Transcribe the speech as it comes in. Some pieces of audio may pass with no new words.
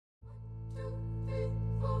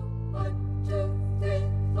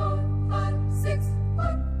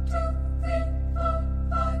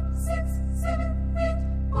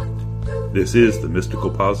This is The Mystical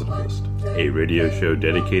Positivist, a radio show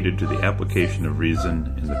dedicated to the application of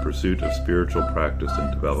reason in the pursuit of spiritual practice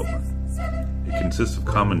and development. It consists of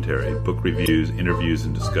commentary, book reviews, interviews,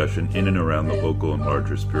 and discussion in and around the local and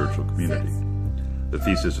larger spiritual community. The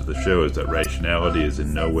thesis of the show is that rationality is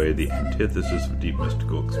in no way the antithesis of deep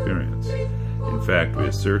mystical experience. In fact, we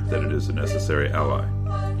assert that it is a necessary ally.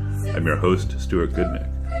 I'm your host, Stuart Goodnick.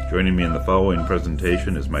 Joining me in the following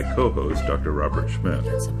presentation is my co-host, Dr. Robert Schmidt.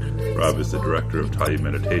 Rob is the director of Talia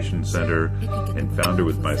Meditation Center and founder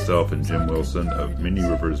with myself and Jim Wilson of Mini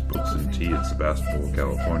Rivers Books and Tea in Sebastopol,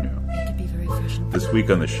 California. This week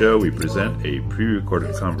on the show, we present a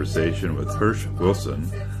pre-recorded conversation with Hirsch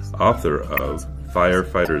Wilson, author of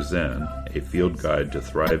Firefighter Zen, a field guide to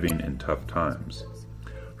thriving in tough times.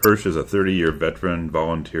 Hirsch is a 30-year veteran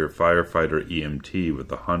volunteer firefighter EMT with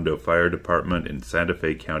the Hondo Fire Department in Santa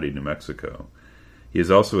Fe County, New Mexico. He is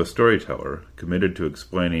also a storyteller, committed to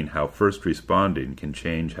explaining how first responding can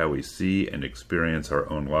change how we see and experience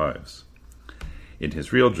our own lives. In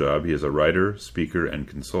his real job, he is a writer, speaker, and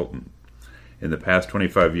consultant. In the past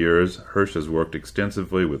 25 years, Hirsch has worked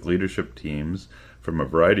extensively with leadership teams from a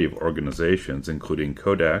variety of organizations, including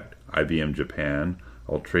Kodak, IBM Japan,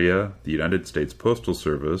 Altria, the United States Postal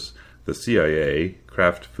Service, the CIA,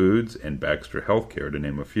 Kraft Foods, and Baxter Healthcare, to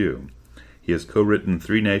name a few. He has co-written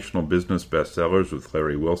 3 national business bestsellers with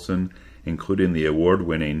Larry Wilson, including the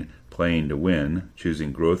award-winning Playing to Win,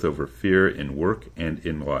 Choosing Growth Over Fear in Work and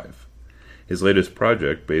in Life. His latest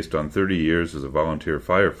project, based on 30 years as a volunteer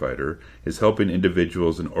firefighter, is helping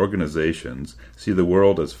individuals and organizations see the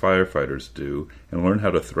world as firefighters do and learn how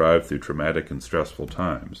to thrive through traumatic and stressful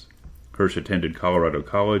times. Hirsch attended Colorado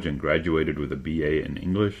College and graduated with a BA in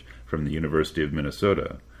English from the University of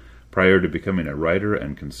Minnesota. Prior to becoming a writer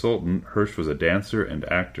and consultant, Hirsch was a dancer and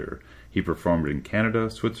actor. He performed in Canada,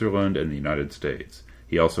 Switzerland, and the United States.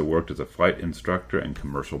 He also worked as a flight instructor and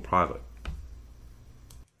commercial pilot.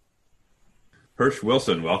 Hirsch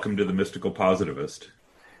Wilson, welcome to The Mystical Positivist.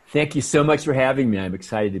 Thank you so much for having me. I'm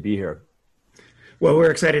excited to be here. Well,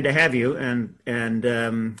 we're excited to have you,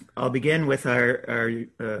 and I'll begin with our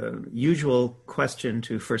usual question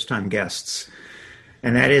to first-time guests,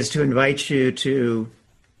 and that is to invite you to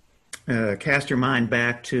cast your mind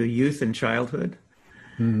back to youth and childhood,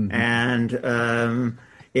 and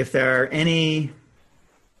if there are any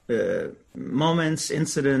moments,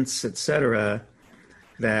 incidents, etc.,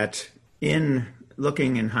 that in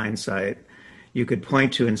looking in hindsight, you could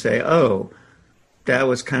point to and say, oh, that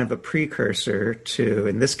was kind of a precursor to,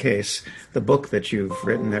 in this case, the book that you've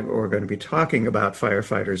written that we're going to be talking about,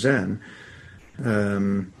 Firefighter Zen.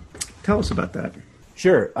 Tell us about that.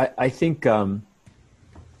 Sure. I think I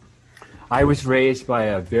was raised by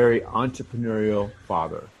a very entrepreneurial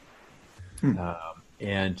father.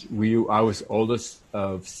 And I was oldest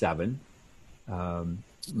of 7.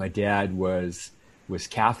 My dad was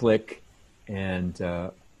Catholic and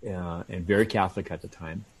very Catholic at the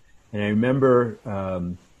time. And I remember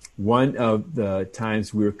one of the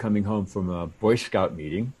times we were coming home from a Boy Scout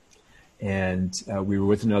meeting, and we were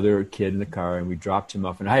with another kid in the car, and we dropped him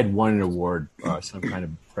off. And I had won an award, some kind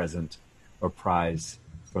of present or prize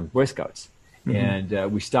from the Boy Scouts. Mm-hmm.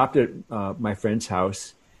 And we stopped at my friend's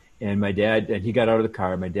house, and my dad, and he got out of the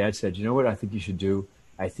car. My dad said, "You know what I think you should do?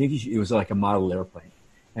 I think you should," it was like a model airplane.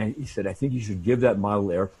 And he said, "I think you should give that model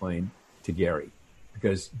airplane to Gary.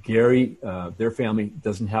 Because Gary, their family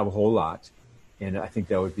doesn't have a whole lot, and I think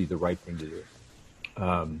that would be the right thing to do."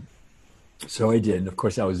 So I did, and of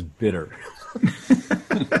course I was bitter.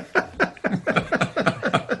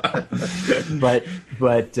 but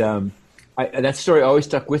that story always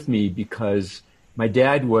stuck with me because my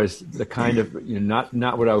dad was the kind of,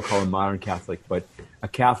 not what I would call a modern Catholic, but a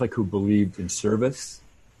Catholic who believed in service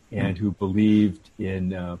and who believed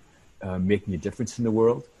in making a difference in the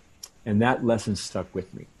world. And that lesson stuck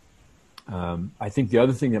with me. I think the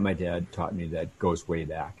other thing that my dad taught me that goes way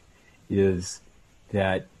back is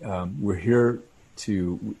that we're here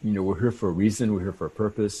for a reason, we're here for a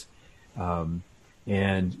purpose, and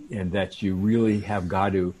that you really have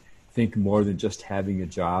got to think more than just having a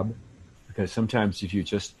job, because sometimes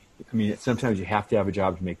sometimes you have to have a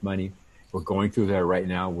job to make money. We're going through that right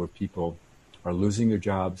now where people are losing their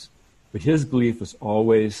jobs. But his belief was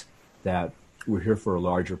always that we're here for a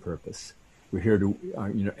larger purpose. We're here to,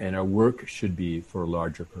 and our work should be for a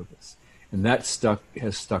larger purpose. And that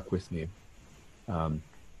has stuck with me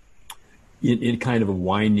in kind of a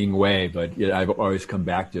winding way, but I've always come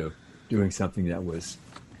back to doing something that was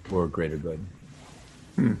for a greater good.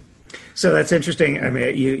 So that's interesting. I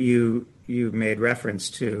mean, you made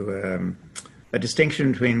reference to a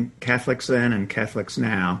distinction between Catholics then and Catholics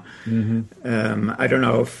now. I don't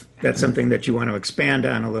know if that's something that you want to expand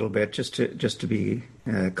on a little bit, just to be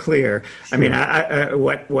clear. Sure. I mean,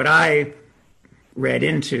 what I read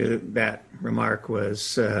into that remark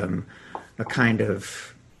was a kind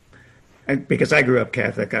of, because I grew up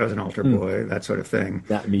Catholic, I was an altar boy, that sort of thing.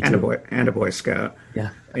 Yeah, me too. And a Boy Scout.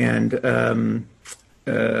 Yeah. And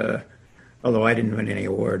although I didn't win any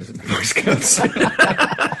awards in the Boy Scouts.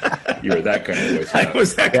 You were that kind of Boy Scout. I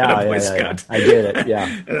was that kind of Boy Scout. I did it, yeah.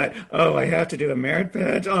 And I have to do a merit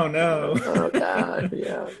badge? Oh, no. Oh, God,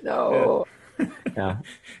 yeah, no. Yeah.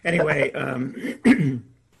 Anyway,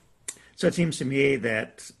 so it seems to me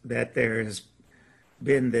that there has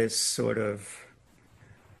been this sort of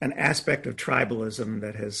an aspect of tribalism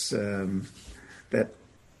that has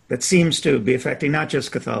that seems to be affecting not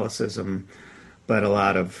just Catholicism, but a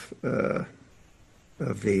lot of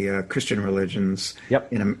the Christian religions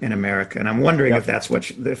in America. And I'm wondering if that's what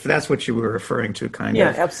you were referring to, kind of.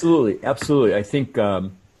 Yeah, absolutely. I think,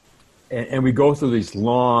 and we go through these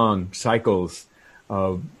long cycles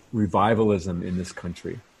of revivalism in this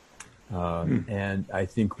country. And I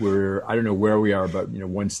think I don't know where we are, but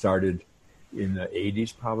one started in the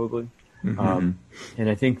 80s probably. And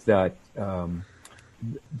I think that,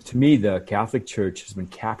 to me, the Catholic Church has been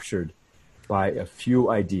captured by a few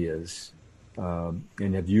ideas,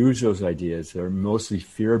 and have used those ideas that are mostly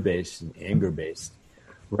fear-based and anger-based,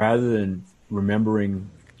 rather than remembering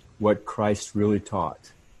what Christ really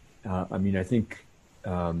taught. I mean, I think,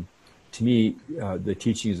 to me, the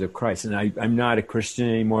teachings of Christ, and I'm not a Christian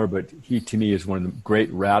anymore, but he, to me, is one of the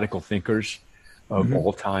great radical thinkers of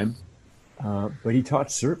all time. But he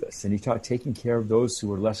taught service, and he taught taking care of those who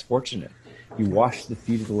were less fortunate. He washed the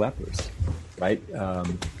feet of the lepers, right?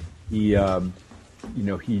 He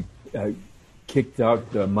kicked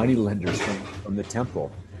out the moneylenders from the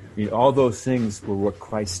temple. I mean, all those things were what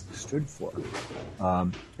Christ stood for.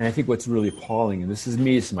 And I think what's really appalling, and this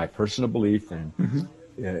is my personal belief,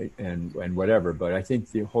 and whatever, but I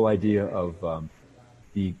think the whole idea of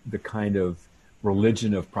the kind of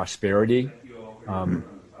religion of prosperity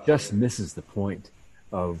just misses the point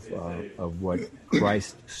of what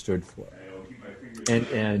Christ stood for.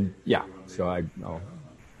 And yeah, so I'll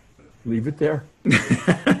leave it there.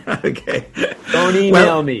 Okay. Don't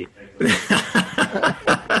email me.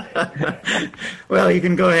 Well, you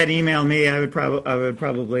can go ahead and email me. I would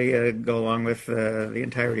probably go along with the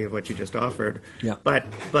entirety of what you just offered. Yeah. But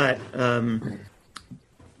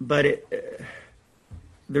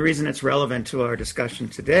the reason it's relevant to our discussion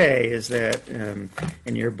today is that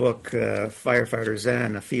in your book, Firefighter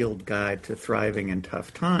Zen, A Field Guide to Thriving in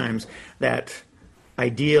Tough Times, that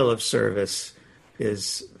ideal of service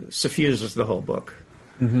suffuses the whole book.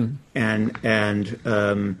 And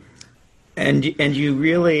you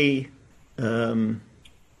really, how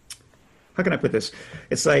can I put this?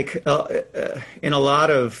 It's like in a lot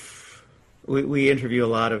of, we interview a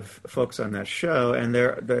lot of folks on that show, and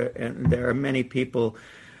there are many people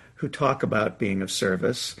who talk about being of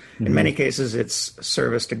service. In many cases, it's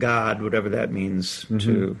service to God, whatever that means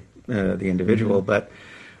to the individual. But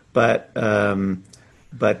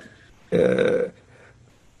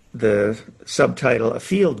the subtitle, A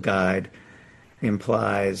Field Guide,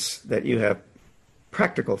 implies that you have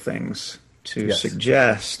practical things to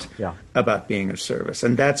suggest about being of service,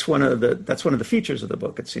 and that's one of the features of the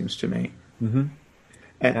book, it seems to me. And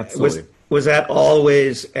Absolutely. Was that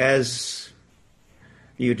always, as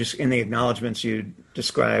you just in the acknowledgments you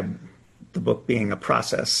describe the book being a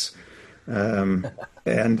process? Oh,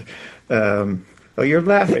 you're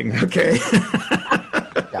laughing. Okay.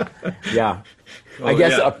 Yeah. I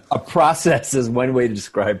guess a process is one way to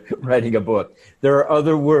describe writing a book. There are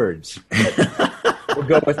other words. We'll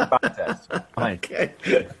go with process. Fine. Okay.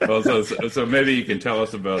 Well, so maybe you can tell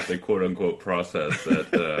us about the quote unquote process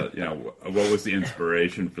that what was the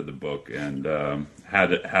inspiration for the book, and how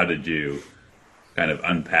did you kind of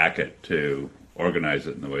unpack it to organize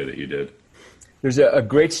it in the way that you did? There's a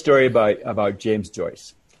great story about James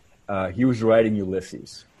Joyce. He was writing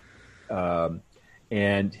Ulysses,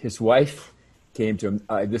 and his wife came to him.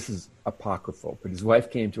 This is apocryphal, but his wife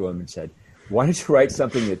came to him and said, "Why don't you write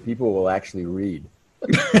something that people will actually read?"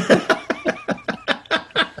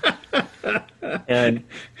 and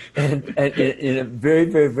in a very,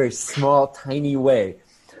 very, very small, tiny way,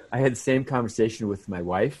 I had the same conversation with my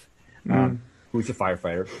wife, who's a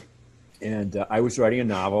firefighter, and I was writing a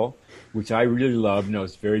novel, which I really loved, and I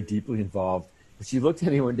was very deeply involved. But she looked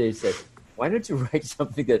at me one day and said, "Why don't you write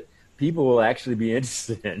something that people will actually be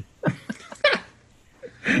interested in?"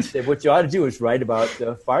 She said, "What you ought to do is write about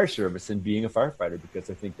the fire service and being a firefighter, because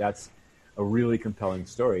I think that's a a really compelling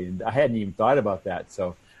story. And I hadn't even thought about that.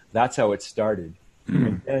 So that's how it started.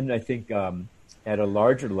 And then I think at a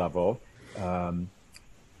larger level, being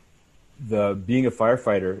a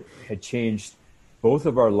firefighter had changed both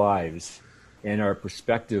of our lives and our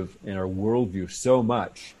perspective and our worldview so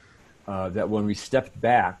much that when we stepped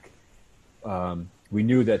back, we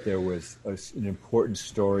knew that there was an important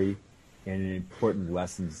story and an important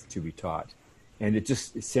lessons to be taught. And it's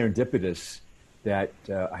serendipitous that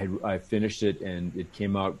I finished it and it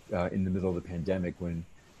came out in the middle of the pandemic when,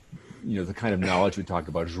 the kind of knowledge we talk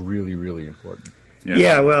about is really, really important.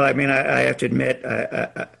 Yeah, well, I mean, I have to admit,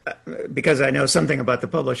 because I know something about the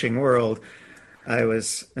publishing world, I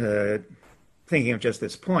was thinking of just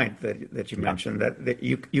this point that you mentioned, that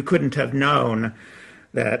you couldn't have known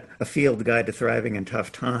that a field guide to thriving in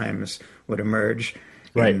tough times would emerge.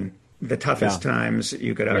 Right. In the toughest times,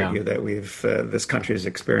 you could argue that this country has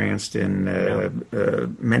experienced in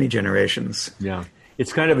many generations. Yeah.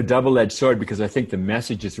 It's kind of a double-edged sword because I think the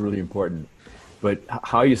message is really important. But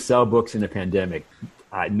how you sell books in a pandemic,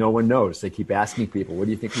 no one knows. They keep asking people, what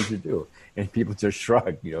do you think we should do? And people just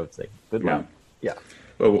shrug. It's like, good luck. Yeah.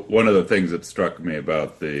 Well, one of the things that struck me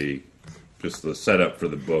about the setup for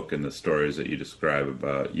the book and the stories that you describe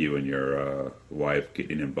about you and your wife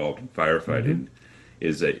getting involved in firefighting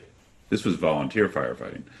is that this was volunteer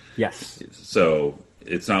firefighting. Yes. So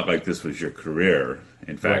it's not like this was your career.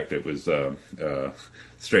 In fact, It was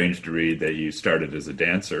strange to read that you started as a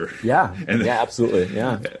dancer. Yeah, absolutely.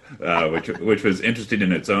 Yeah, which was interesting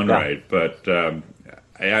in its own right. But I'm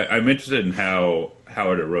interested in how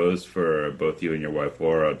it arose for both you and your wife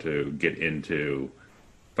Laura to get into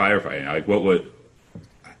firefighting. Like,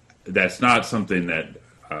 that's not something that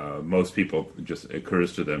most people just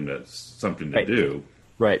occurs to them. That's something to do.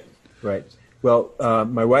 Right. Well,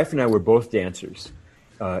 my wife and I were both dancers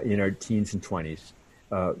in our teens and 20s.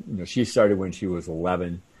 She started when she was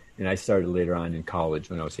 11, and I started later on in college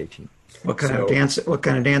when I was 18. What kind of dance? What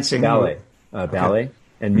kind of dancing? Ballet, ballet,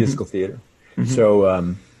 and musical theater.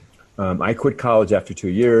 So I quit college after 2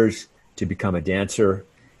 years to become a dancer,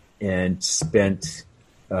 and spent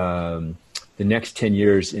the next 10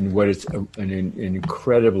 years in what is an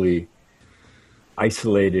incredibly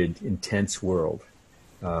isolated, intense world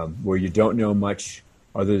where you don't know much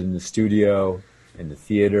other than the studio and the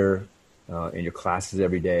theater. And your classes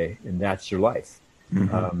every day, and that's your life. I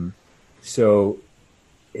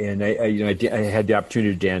had the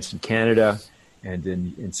opportunity to dance in Canada and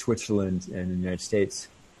in Switzerland and in the United States.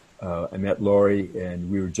 I met Lori, and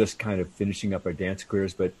we were just kind of finishing up our dance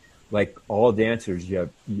careers. But like all dancers,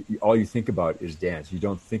 all you think about is dance. You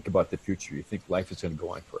don't think about the future. You think life is going to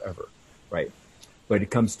go on forever, right? But it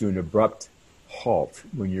comes to an abrupt halt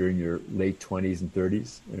when you're in your late 20s and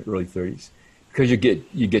 30s, and early 30s. Because you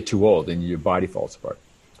get too old and your body falls apart.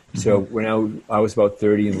 So when I was about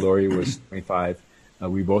 30 and Lori was 25,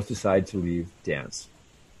 we both decided to leave dance.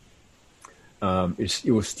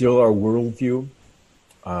 It was still our worldview,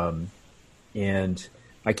 and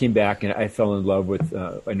I came back and I fell in love with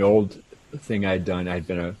an old thing I'd done. I'd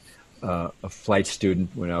been a flight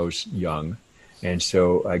student when I was young, and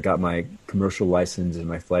so I got my commercial license and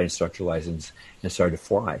my flight instructor license and started to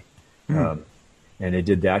fly. And I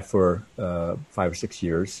did that for 5 or 6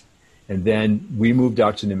 years. And then we moved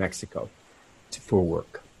out to New Mexico for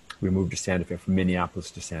work. We moved to Santa Fe, from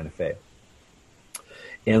Minneapolis to Santa Fe.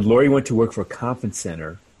 And Lori went to work for a conference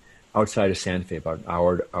center outside of Santa Fe, about an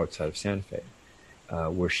hour outside of Santa Fe,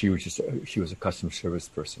 where she was a customer service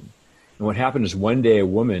person. And what happened is one day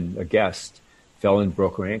a guest, fell and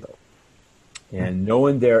broke her ankle. And no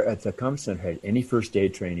one there at the conference center had any first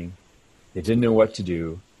aid training. They didn't know what to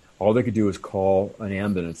do. All they could do was call an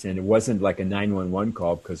ambulance, and it wasn't like a 911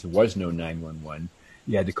 call because there was no 911.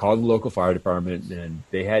 You had to call the local fire department, and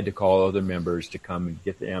they had to call other members to come and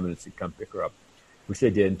get the ambulance to come pick her up, which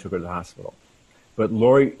they did and took her to the hospital. But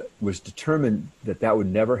Lori was determined that would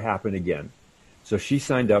never happen again. So she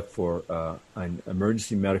signed up for an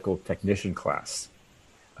emergency medical technician class,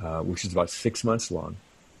 which is about 6 months long.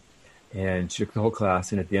 And she took the whole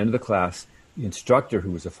class, and at the end of the class, the instructor,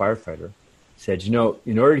 who was a firefighter, said,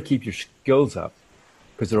 in order to keep your skills up,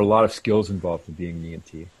 because there are a lot of skills involved in being an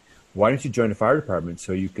EMT, why don't you join the fire department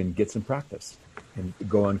so you can get some practice and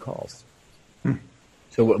go on calls?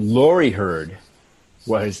 So what Lori heard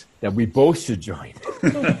was that we both should join.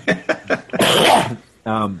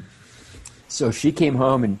 So she came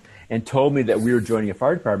home and told me that we were joining a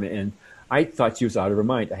fire department, and I thought she was out of her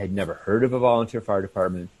mind. I had never heard of a volunteer fire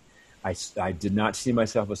department. I did not see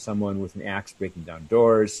myself as someone with an axe breaking down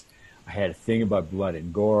doors. I had a thing about blood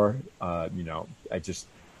and gore. The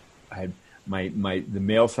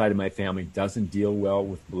male side of my family doesn't deal well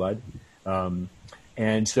with blood.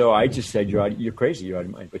 And so I just said, you're crazy, you're out of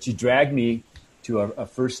your mind. But she dragged me to a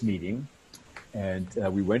first meeting, and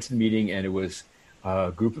we went to the meeting, and it was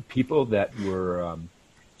a group of people that were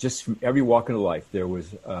just from every walk of life. There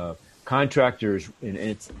was contractors, and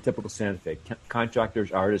it's typical Santa Fe,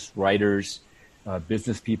 contractors, artists, writers,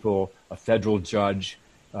 business people, a federal judge,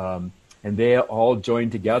 and they all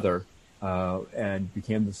joined together and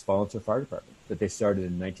became this volunteer fire department that they started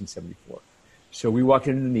in 1974. So we walked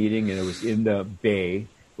into the meeting, and it was in the bay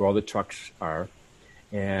where all the trucks are,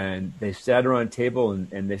 and they sat around a table,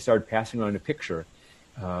 and they started passing around a picture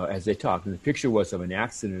as they talked. And the picture was of an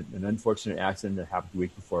accident, an unfortunate accident that happened the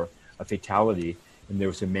week before, a fatality, and there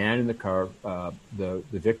was a man in the car, the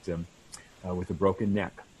victim, with a broken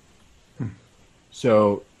neck.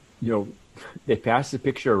 So, they passed the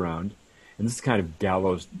picture around, and this is kind of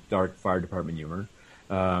gallows, dark fire department humor,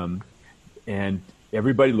 and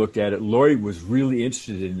everybody looked at it. Lori was really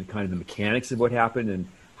interested in the kind of the mechanics of what happened and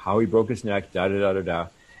how he broke his neck, da-da-da-da-da.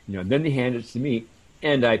 And then they handed it to me,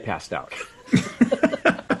 and I passed out.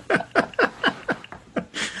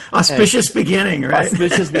 Auspicious beginning, right?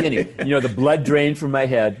 Auspicious beginning. The blood drained from my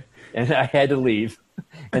head, and I had to leave.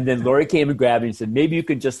 And then Lori came and grabbed me and said, maybe you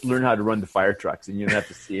could just learn how to run the fire trucks, and you don't have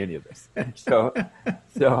to see any of this. So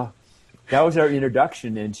that was our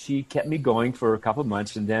introduction, and she kept me going for a couple of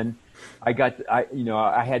months, and then I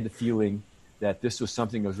had the feeling that this was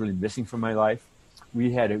something that was really missing from my life.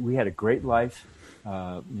 We had a great life.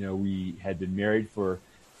 We had been married for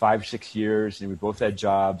 5 or 6 years, and we both had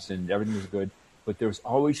jobs, and everything was good. But there was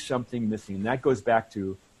always something missing, and that goes back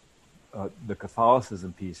to the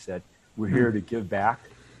Catholicism piece, that we're here to give back.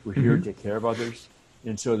 We're here to take care of others.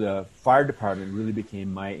 And so the fire department really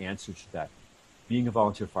became my answer to that. Being a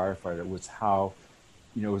volunteer firefighter was how,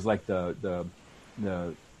 it was like the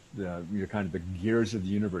kind of the gears of the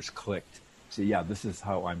universe clicked. So yeah, this is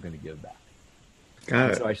how I'm going to give back.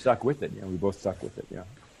 Got it. So I stuck with it. We both stuck with it. Yeah.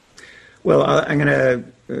 Well, I'm going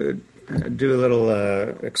to do a little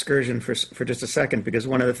excursion for just a second, because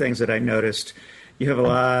one of the things that I noticed, you have a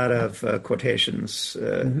lot of quotations,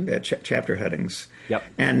 chapter headings. Yep.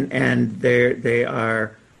 And they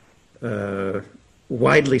are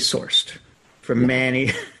widely sourced from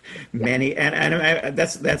many, and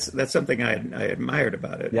that's something I admired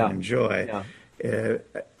about it and enjoy. Yeah.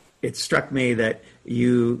 It struck me that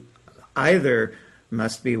you either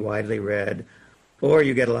must be widely read, or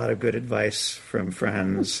you get a lot of good advice from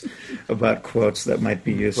friends about quotes that might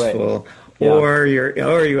be useful, or you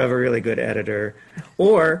have a really good editor,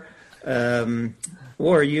 or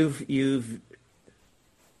you've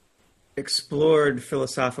explored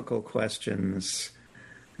philosophical questions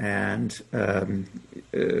and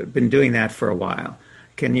been doing that for a while.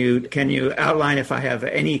 Can you outline, if I have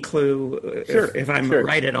any clue, if I'm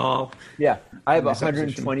right at all? Yeah, I have a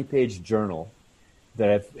 120-page journal that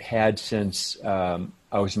I've had since I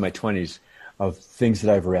was in my 20s of things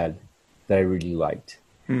that I've read that I really liked.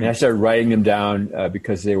 And I started writing them down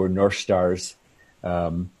because they were North Stars,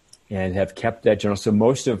 and have kept that journal. So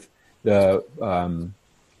most of the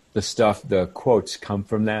stuff, the quotes, come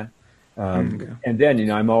from that. And then,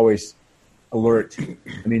 I'm always alert. I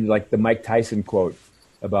mean, like the Mike Tyson quote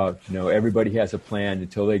about, everybody has a plan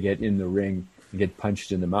until they get in the ring and get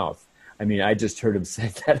punched in the mouth. I mean, I just heard him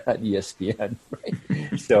say that on ESPN,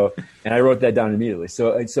 right? So, and I wrote that down immediately.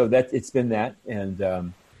 So that it's been that,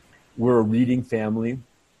 and we're a reading family.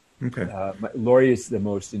 Okay. Lori is the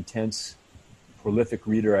most intense, prolific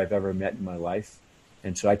reader I've ever met in my life,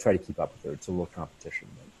 and so I try to keep up with her. It's a little competition.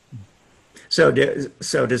 So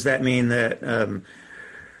does that mean that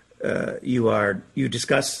you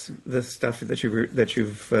discuss the stuff that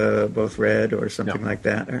you've both read or something like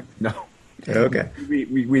that? Or? No. Okay. We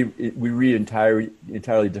read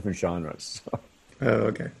entirely different genres. So.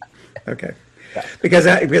 Oh, okay. Yeah. Because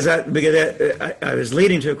I was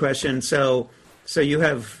leading to a question. So you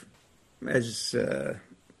have, as I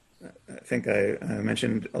think I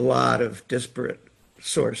mentioned, a lot of disparate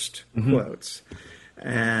sourced quotes,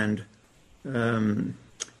 and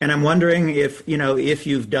I'm wondering if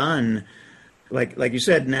you've done, like you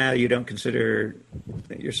said, now you don't consider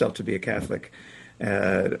yourself to be a Catholic.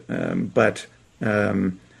 But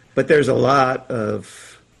there's a lot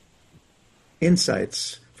of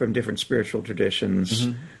insights from different spiritual traditions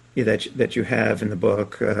that you have in the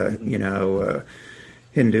book,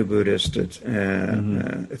 Hindu, Buddhist,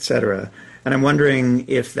 etc. And I'm wondering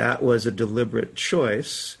if that was a deliberate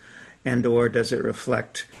choice, and or does it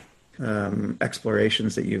reflect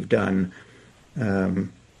explorations that you've done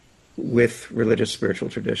with religious spiritual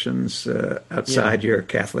traditions outside your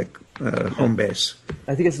Catholic home base?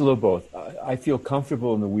 I think it's a little both. I feel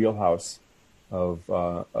comfortable in the wheelhouse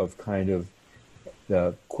of kind of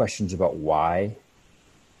the questions about why.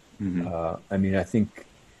 I mean, I think,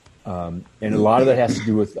 and a lot of that has to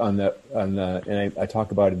do with and I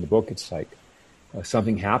talk about it in the book. It's like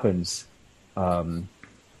something happens, and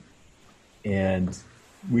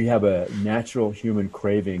we have a natural human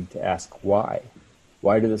craving to ask why.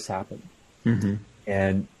 Why did this happen?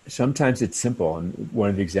 And sometimes it's simple. And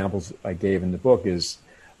one of the examples I gave in the book is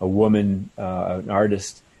a woman, an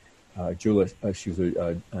artist, Julia. She was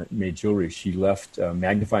made jewelry. She left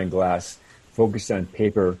magnifying glass focused on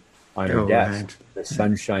paper on her desk. Right. The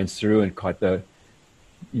sun shines through and caught the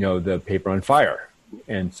paper on fire.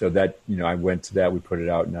 And so that, I went to that. We put it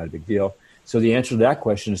out. Not a big deal. So the answer to that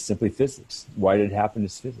question is simply physics. Why did it happen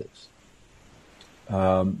is physics.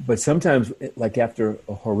 But sometimes, like after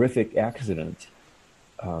a horrific accident,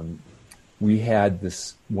 we had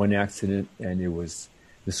this one accident, and it was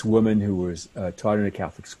this woman who was taught in a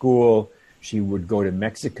Catholic school. She would go to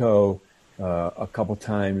Mexico a couple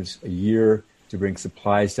times a year to bring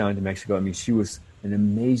supplies down to Mexico. I mean, she was an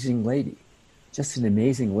amazing lady, just an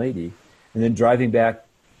amazing lady. And then driving back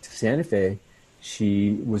to Santa Fe,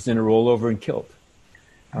 she was in a rollover and killed.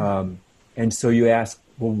 And so you ask,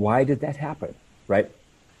 well, why did that happen, right?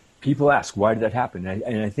 People ask, why did that happen?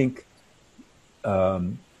 And I think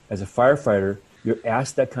as a firefighter, you're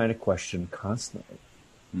asked that kind of question constantly.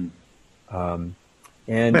 And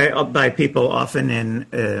by people often in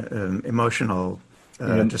emotional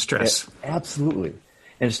distress. Absolutely.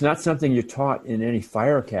 And it's not something you're taught in any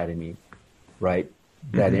fire academy, right?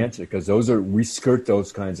 That answer, because we skirt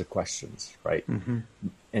those kinds of questions, right?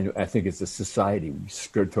 And I think it's a society, we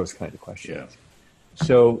skirt those kind of questions. Yeah.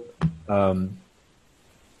 So,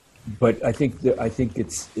 but I think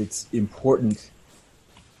it's important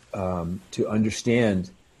to understand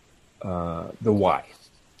the why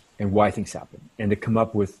and why things happen, and to come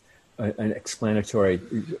up with an explanatory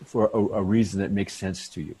for a reason that makes sense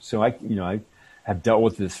to you. So I have dealt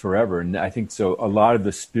with this forever, and I think so. A lot of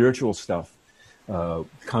the spiritual stuff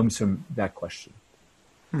comes from that question.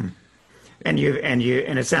 And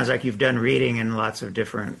it sounds like you've done reading in lots of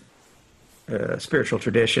different spiritual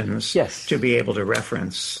traditions, yes, to be able to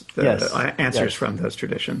reference the answers from those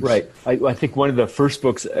traditions. Right. I think one of the first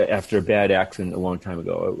books after a bad accident a long time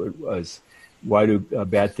ago was "Why Do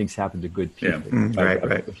Bad Things Happen to Good People?"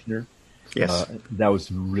 Right. Yes, that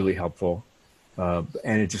was really helpful,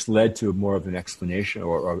 and it just led to more of an explanation,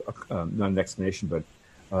 or not an explanation, but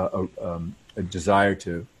a desire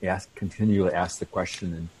to continually ask the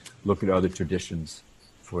question and look at other traditions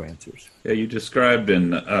for answers. Yeah, you described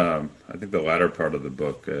in, I think the latter part of the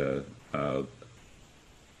book,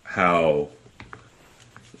 how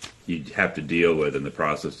you have to deal with, in the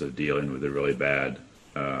process of dealing with a really bad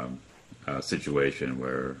situation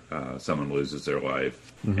where someone loses their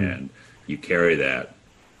life, and you carry that.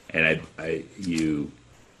 And you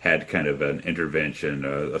had kind of an intervention,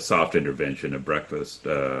 a soft intervention, a breakfast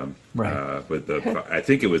with I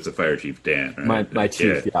think it was the fire chief, Dan. Right? My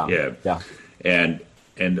chief, yeah. And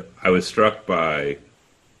I was struck by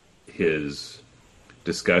his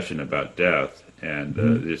discussion about death, and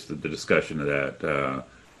just the discussion of that.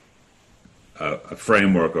 A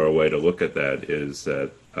framework or a way to look at that is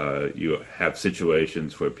that you have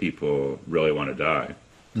situations where people really want to die.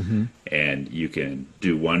 And you can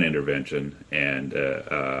do one intervention, and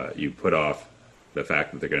you put off the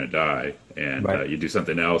fact that they're going to die, and you do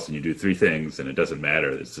something else, and you do three things, and it doesn't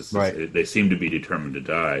matter. It's just they seem to be determined to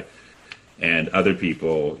die. And other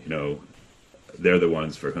people, they're the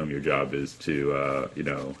ones for whom your job is to,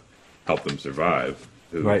 help them survive,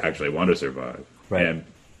 who actually want to survive. Right.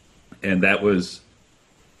 And that was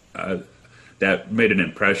that made an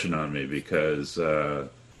impression on me, because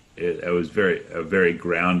it was a very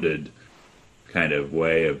grounded kind of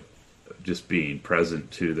way of just being present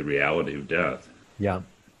to the reality of death. Yeah.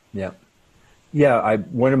 One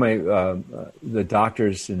of my the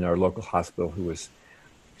doctors in our local hospital,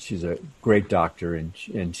 she's a great doctor,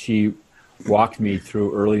 and she walked me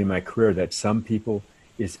through early in my career that some people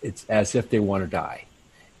it's as if they want to die,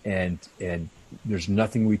 and there's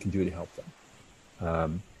nothing we can do to help them.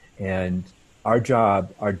 And our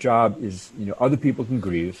job is, other people can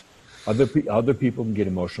grieve, other people can get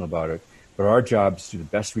emotional about it, but our job is to do the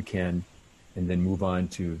best we can, and then move on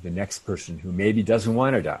to the next person who maybe doesn't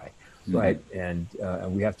want to die, right? And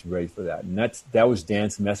we have to be ready for that. And that was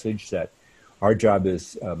Dan's message, that our job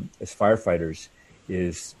as firefighters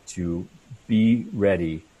is to be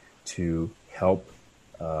ready to help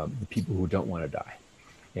the people who don't want to die,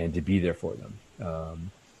 and to be there for them.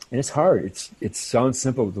 And it's hard. It sounds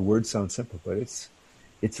simple. The words sound simple, but it's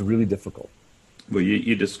really difficult. Well,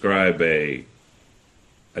 you describe a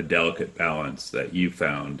a delicate balance that you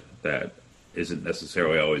found that isn't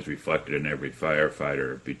necessarily always reflected in every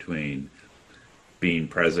firefighter between being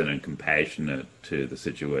present and compassionate to the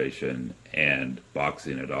situation and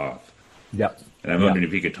boxing it off. Yeah. And I'm wondering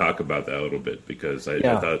if you could talk about that a little bit, because I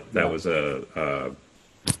thought that was an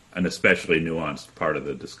especially nuanced part of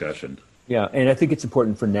the discussion. Yeah, and I think it's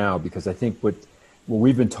important for now, because I think what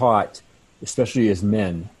we've been taught, especially as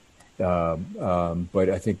men, but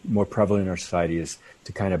I think more prevalent in our society, is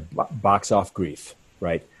to kind of box off grief,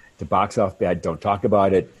 right? To box off bad, don't talk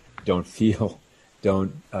about it, don't feel,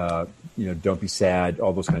 don't be sad,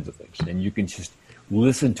 all those kinds of things. And you can just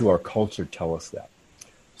listen to our culture tell us that.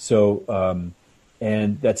 So,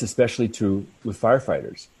 and that's especially true with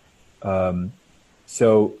firefighters.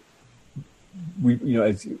 So we,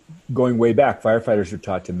 as going way back, firefighters are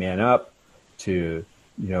taught to man up, to,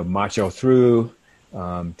 macho through,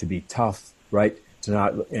 to be tough, right? To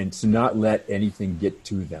not let anything get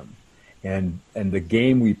to them. And the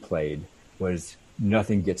game we played was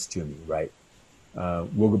nothing gets to me, right?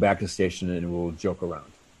 We'll go back to the station and we'll joke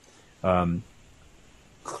around.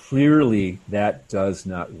 Clearly, that does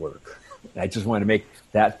not work. I just want to make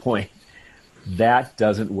that point. That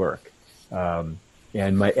doesn't work. And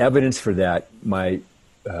my evidence for that, my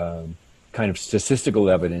kind of statistical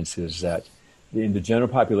evidence, is that in the general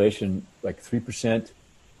population, like 3%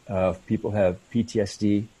 of people have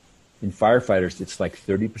PTSD. In firefighters, it's like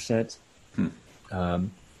 30%.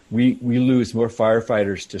 We lose more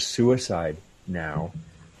firefighters to suicide now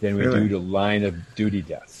than we do to line of duty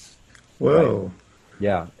deaths. Whoa. Right?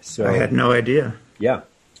 Yeah. So I had no idea. Yeah.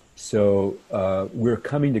 So we're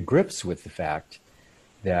coming to grips with the fact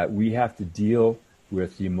that we have to deal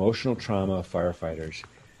with the emotional trauma of firefighters.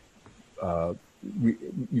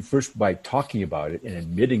 You first, by talking about it and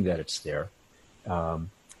admitting that it's there, and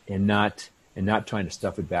not trying to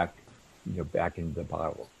stuff it back in the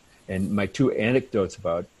bottle. And my two anecdotes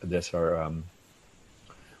about this are,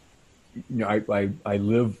 I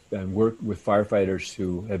live and work with firefighters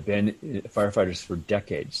who have been firefighters for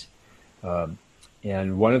decades.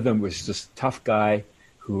 And one of them was this tough guy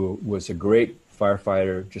who was a great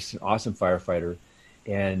firefighter, just an awesome firefighter.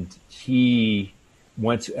 And he,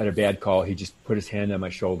 once at a bad call, he just put his hand on my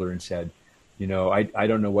shoulder and said, I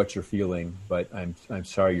don't know what you're feeling, but I'm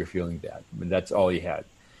sorry you're feeling that. I mean, that's all he had.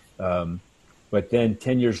 But then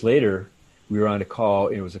 10 years later, we were on a call,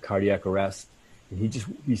 and it was a cardiac arrest. And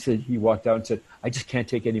he said, he walked out and said, I just can't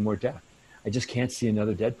take any more death. I just can't see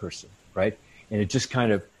another dead person, right? And it just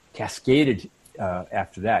kind of cascaded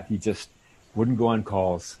after that. He just wouldn't go on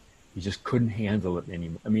calls. He just couldn't handle it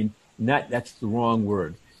anymore. I mean, that's the wrong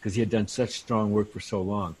word, because he had done such strong work for so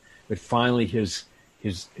long. But finally, his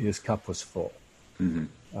cup was full. Mm-hmm.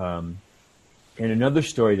 And another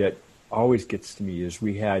story that always gets to me is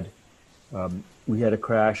we had a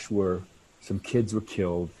crash where some kids were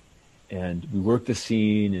killed, and we worked the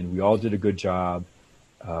scene, and we all did a good job,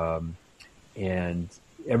 and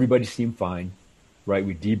everybody seemed fine, right?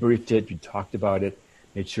 We debriefed it, we talked about it,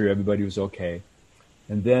 made sure everybody was okay.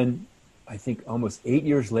 And then I think almost 8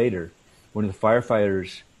 years later, one of the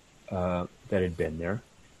firefighters that had been there,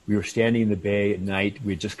 we were standing in the bay at night.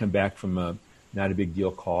 We had just come back from a not a big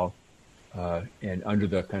deal call, and under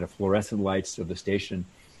the kind of fluorescent lights of the station,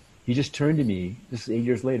 he just turned to me, this is 8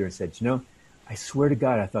 years later, and said, I swear to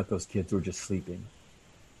God, I thought those kids were just sleeping,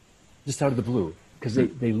 just out of the blue, because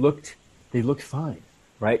they looked fine,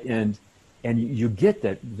 right? And you get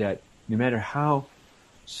that no matter how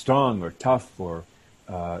strong or tough or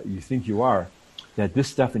you think you are, that this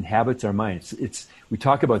stuff inhabits our mind. We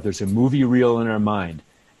talk about there's a movie reel in our mind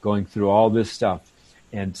going through all this stuff,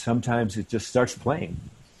 and sometimes it just starts playing.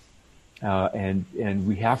 And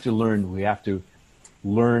we have to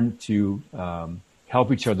learn to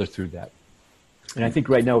help each other through that. And I think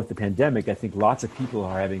right now with the pandemic, I think lots of people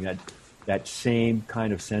are having that same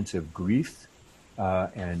kind of sense of grief.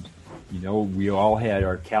 And we all had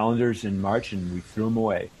our calendars in March, and we threw them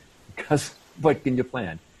away because what can you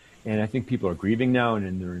plan? And I think people are grieving now,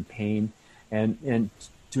 and they're in pain. And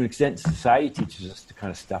to an extent, society teaches us to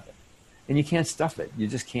kind of stuff it. And you can't stuff it. You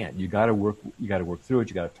just can't. You got to work through it.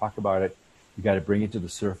 You got to talk about it. You got to bring it to the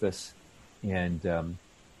surface. And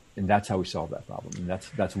that's how we solve that problem. And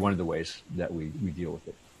that's one of the ways that we deal with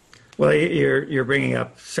it. Well, you're bringing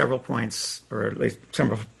up several points, or at least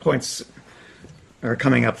several points are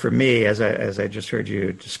coming up for me as I just heard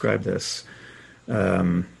you describe this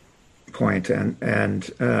point, and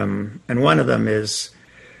one of them is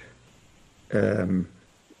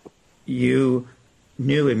you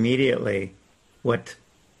knew immediately what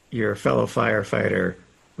your fellow firefighter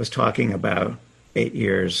was talking about 8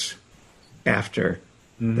 years after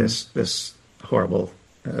this horrible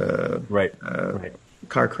right.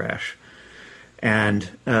 car crash, and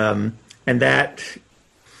that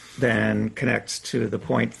then connects to the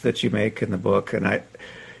point that you make in the book, and I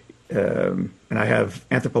have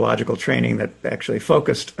anthropological training that actually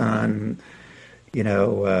focused on,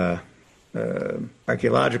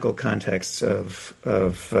 archaeological contexts of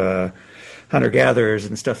hunter-gatherers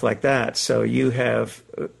and stuff like that. So you have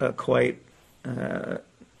a quite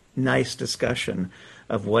nice discussion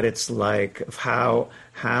of what it's like, of how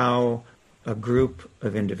a group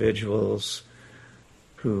of individuals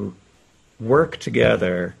who work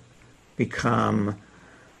together become,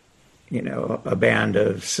 a band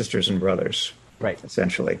of sisters and brothers, right?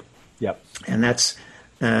 Essentially. Yep. And that's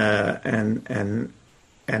and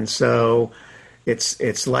so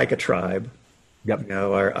it's like a tribe. Yep.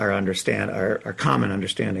 Our common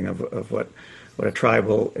understanding of what a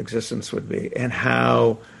tribal existence would be, and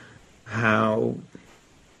how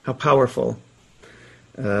powerful,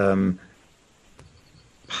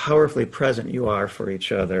 powerfully present you are for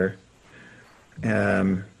each other,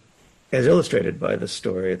 as illustrated by the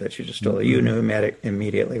story that you just told. Mm-hmm. You knew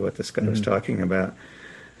immediately what this guy was talking about.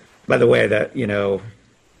 By the way, that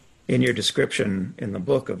in your description in the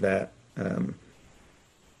book of that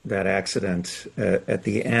accident, at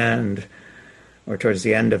the end, or towards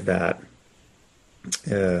the end of that,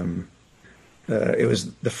 it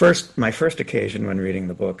was my first occasion when reading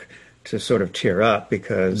the book to sort of tear up,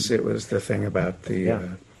 because it was the thing about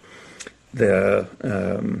the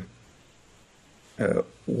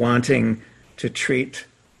wanting to treat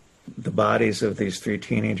the bodies of these three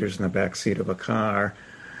teenagers in the backseat of a car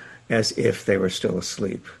as if they were still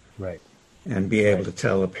asleep, right? And be able to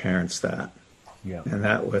tell the parents that, and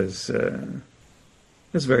that was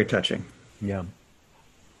very touching. Yeah,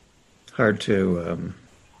 hard to.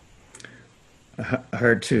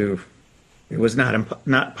 It was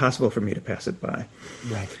not possible for me to pass it by.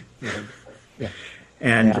 Right. Yeah.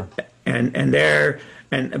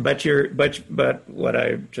 But what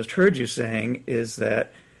I just heard you saying is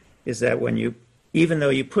that when even though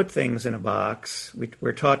you put things in a box,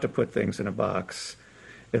 we're taught to put things in a box,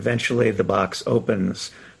 eventually the box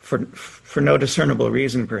opens for no discernible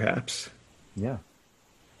reason, perhaps. Yeah.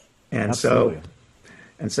 And absolutely.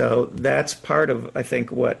 so that's part of, I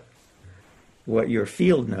think, what your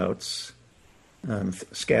field notes,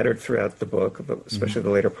 scattered throughout the book, especially the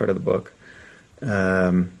later part of the book,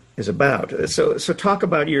 is about. So talk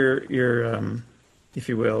about your if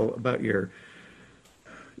you will, about your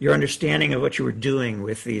understanding of what you were doing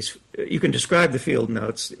with these. You can describe the field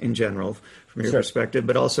notes in general from your perspective,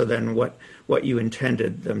 but also then what you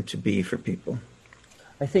intended them to be for people.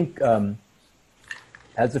 I think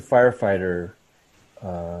as a firefighter,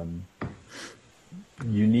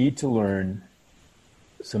 you need to learn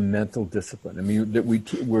some mental discipline. I mean,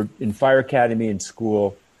 we're in fire academy in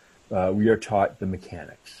school. We are taught the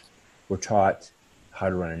mechanics. We're taught how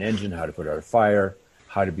to run an engine, how to put out a fire,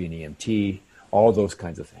 how to be an EMT, all those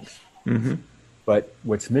kinds of things. Mm-hmm. But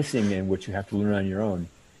what's missing, and what you have to learn on your own,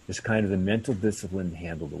 is kind of the mental discipline to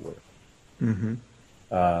handle the work. Mm-hmm.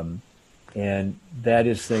 And that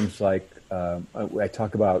is things like, I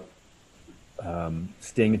talk about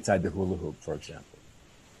staying inside the hula hoop, for example.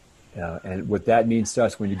 And what that means to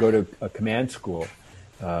us, when you go to a command school,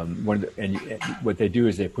 what they do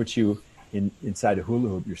is they put you inside a hula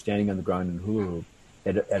hoop. You're standing on the ground in a hula hoop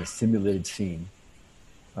at a simulated scene,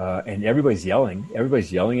 and everybody's yelling.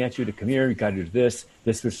 Everybody's yelling at you to come here. You got to do this.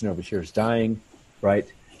 This person over here is dying, right?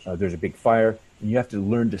 There's a big fire, and you have to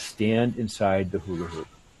learn to stand inside the hula hoop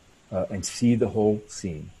and see the whole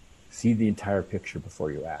scene, see the entire picture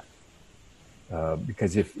before you act.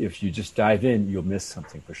 Because if you just dive in, you'll miss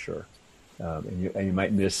something for sure. And you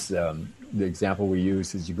might miss, the example we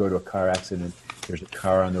use is you go to a car accident, there's a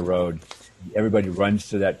car on the road, everybody runs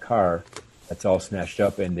to that car that's all smashed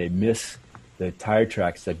up, and they miss the tire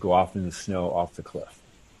tracks that go off in the snow off the cliff,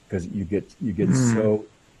 because you get so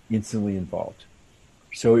instantly involved.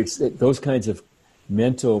 So it's those kinds of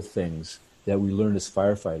mental things that we learn as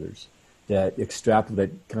firefighters that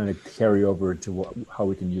extrapolate, kind of carry over to how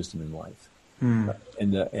we can use them in life.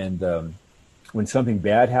 And when something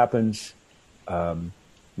bad happens,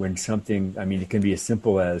 when something, I mean, it can be as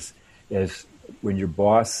simple as when your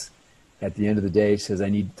boss at the end of the day says, "I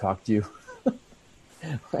need to talk to you,"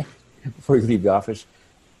 right? Before you leave the office.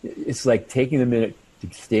 It's like taking a minute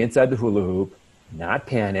to stay inside the hula hoop, not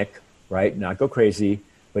panic, right? Not go crazy,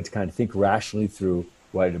 but to kind of think rationally through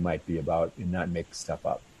what it might be about and not make stuff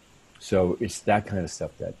up. So it's that kind of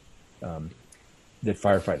stuff that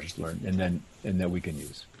firefighters learn and that we can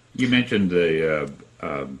use. You mentioned the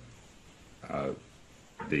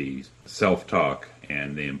the self-talk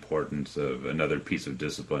and the importance of another piece of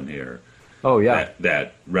discipline here. Oh yeah,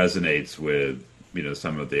 that resonates with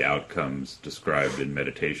some of the outcomes described in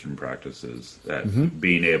meditation practices. That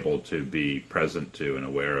being able to be present to and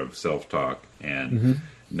aware of self-talk and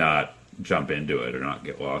not jump into it or not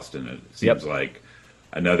get lost in it seems like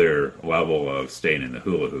another level of staying in the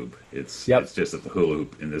hula hoop. It's just that the hula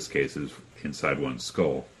hoop in this case is inside one's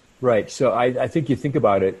skull. Right. So I think you think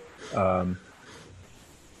about it,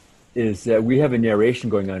 is that we have a narration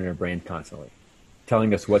going on in our brain constantly,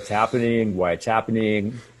 telling us what's happening, why it's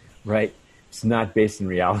happening, right? It's not based in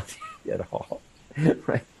reality at all,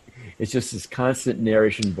 right? It's just this constant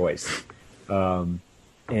narration voice. And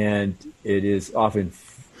it is often,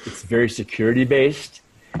 it's very security-based,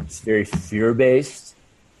 it's very fear-based,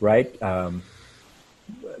 right?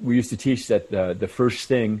 We used to teach that the first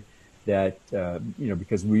thing that,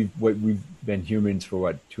 because we've been humans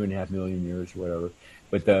for 2.5 million years or whatever,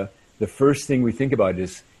 but the first thing we think about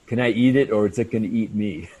is, can I eat it or is it going to eat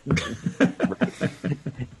me?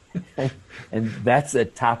 And that's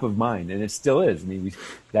at top of mind, and it still is. I mean,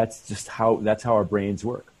 that's how our brains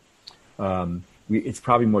work. It's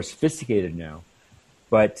probably more sophisticated now,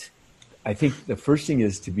 but I think the first thing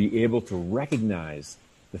is to be able to recognize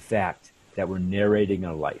the fact that we're narrating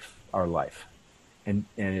our life, and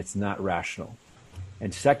it's not rational.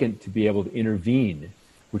 And second, to be able to intervene,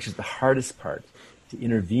 which is the hardest part, to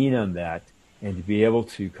intervene on that and to be able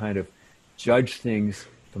to kind of judge things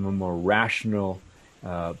from a more rational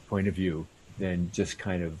point of view than just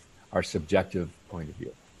kind of our subjective point of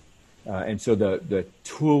view. And so the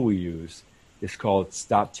tool we use is called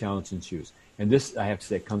Stop, Challenge, and Choose. And this, I have to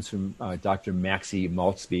say, comes from Dr. Maxie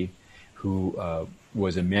Maltzby, who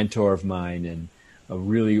was a mentor of mine and a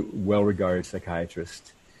really well-regarded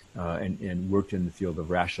psychiatrist and worked in the field of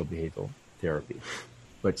rational behavioral therapy.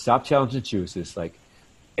 But Stop, Challenge, and Choose is like,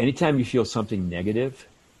 anytime you feel something negative,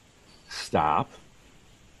 stop,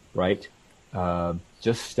 right?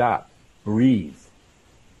 Just stop, breathe.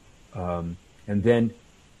 And then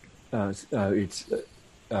it's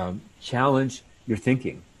challenge your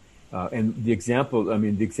thinking. And the example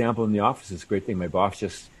in the office is a great thing. My boss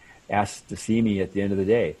just asked to see me at the end of the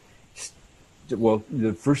day. Well,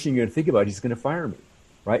 the first thing you're going to think about, he's going to fire me,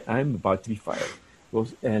 right? I'm about to be fired. Well,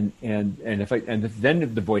 and then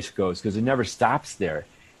the voice goes, because it never stops there.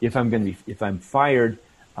 If I'm fired,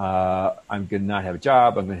 I'm going to not have a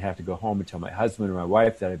job. I'm going to have to go home and tell my husband or my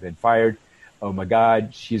wife that I've been fired. Oh my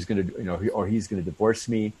God, she's going to, or he's going to divorce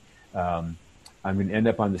me. I'm going to end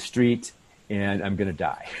up on the street and I'm going to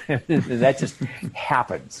die. And that just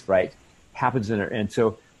happens, right? And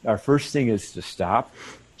so our first thing is to stop,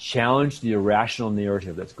 challenge the irrational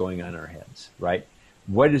narrative that's going on in our heads, right?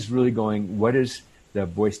 What is the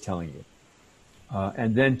voice telling you?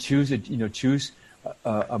 And then choose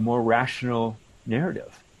a more rational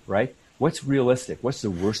narrative, right? What's realistic? What's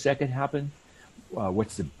the worst that could happen?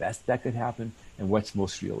 What's the best that could happen? And what's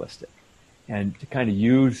most realistic? And to kind of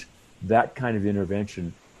use that kind of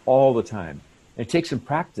intervention all the time. And it takes some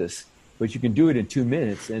practice, but you can do it in 2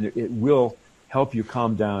 minutes, and it will help you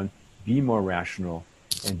calm down, be more rational,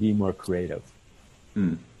 and be more creative.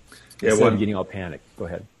 Instead of getting all panicked. Go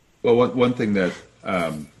ahead. Well, one thing that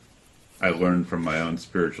I learned from my own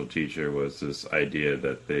spiritual teacher was this idea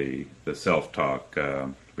that the self-talk,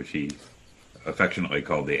 which he affectionately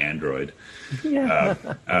called the android,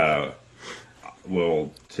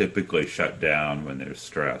 will typically shut down when there's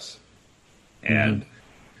stress. And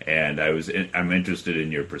I'm interested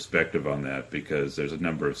in your perspective on that, because there's a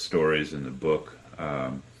number of stories in the book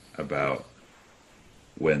about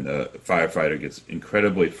when the firefighter gets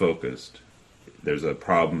incredibly focused, there's a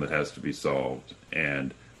problem that has to be solved,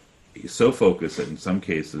 and he's so focused that in some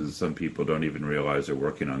cases, some people don't even realize they're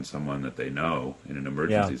working on someone that they know in an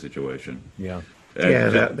emergency situation. Yeah.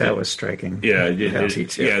 That was striking. Yeah,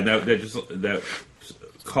 that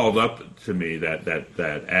called up to me that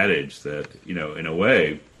adage that, in a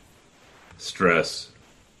way, stress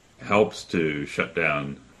helps to shut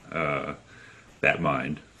down that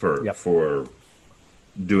mind for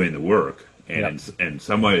doing the work. And in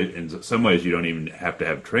some ways, you don't even have to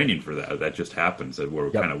have training for that. That just happens. That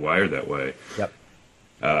we're kind of wired that way.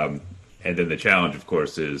 And then the challenge, of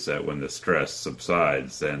course, is that when the stress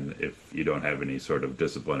subsides, then if you don't have any sort of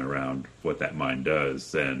discipline around what that mind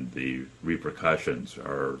does, then the repercussions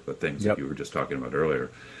are the things that you were just talking about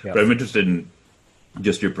earlier. But I'm interested in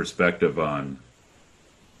just your perspective on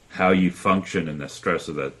how you function in the stress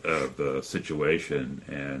of the situation,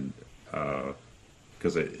 and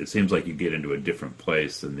because it seems like you get into a different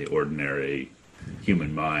place than the ordinary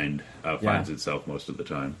human mind finds itself most of the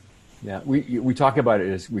time. Yeah, we talk about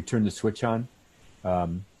it as we turn the switch on,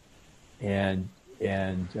 And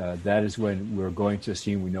that is when we're going to a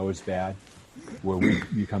scene we know is bad, where we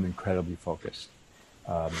become incredibly focused.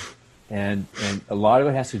 And a lot of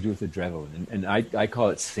it has to do with adrenaline. And I call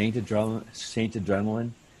it saint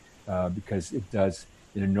adrenaline, because it does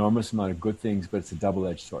an enormous amount of good things, but it's a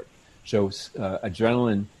double-edged sword. So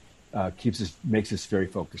adrenaline makes us very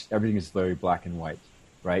focused. Everything is very black and white,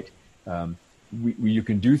 right? You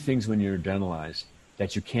can do things when you're adrenalized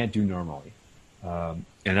that you can't do normally. And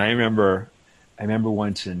I remember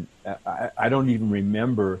once, and I don't even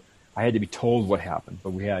remember, I had to be told what happened,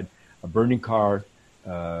 but we had a burning car,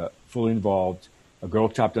 fully involved, a girl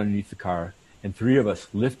chopped underneath the car, and three of us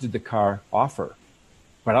lifted the car off her.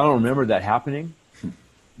 But I don't remember that happening,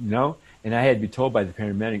 and I had to be told by the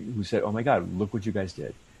paramedic, who said, "Oh my God, look what you guys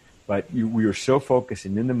did." But we were so focused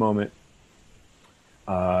and in the moment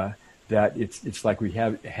that it's like we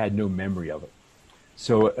had no memory of it.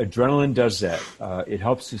 So adrenaline does that. It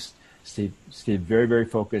helps us stay very, very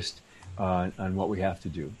focused on what we have to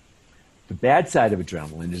do. The bad side of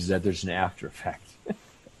adrenaline is that there's an after effect,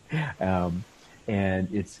 and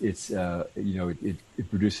it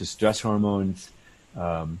produces stress hormones.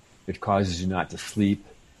 It causes you not to sleep.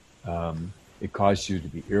 It causes you to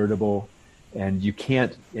be irritable, and you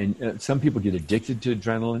can't. And some people get addicted to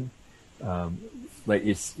adrenaline. Like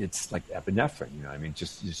it's like epinephrine. I mean,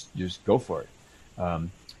 just go for it.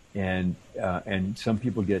 And some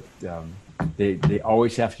people get they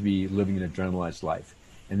always have to be living an adrenalized life,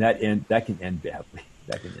 and that can end badly.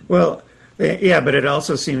 Well, yeah, but it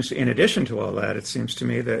also seems, in addition to all that, it seems to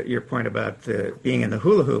me that your point about being in the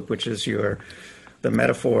hula hoop, which is the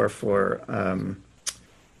metaphor for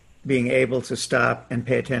being able to stop and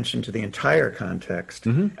pay attention to the entire context,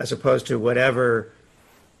 as opposed to whatever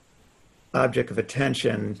object of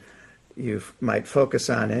attention you might focus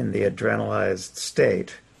on in the adrenalized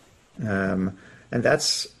state. And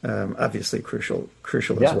that's obviously crucial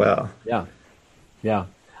as well. Yeah.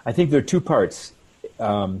 I think there are two parts.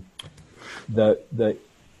 The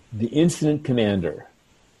incident commander,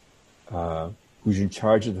 who's in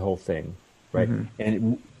charge of the whole thing, right?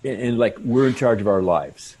 And like we're in charge of our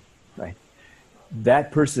lives, right?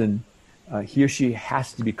 That person, he or she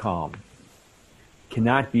has to be calm,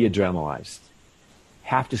 cannot be adrenalized,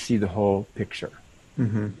 have to see the whole picture,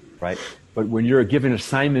 right? But when you're given an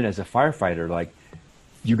assignment as a firefighter, like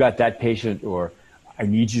you got that patient, or I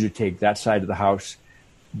need you to take that side of the house,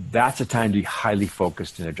 that's a time to be highly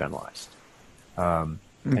focused and adrenalized. And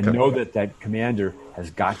know that commander has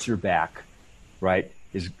got your back, right?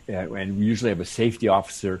 And we usually have a safety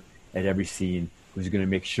officer at every scene who's going to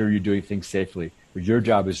make sure you're doing things safely. But your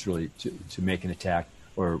job is really to make an attack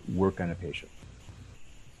or work on a patient.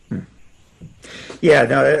 Yeah,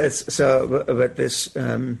 no, it's so. But this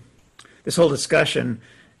whole discussion,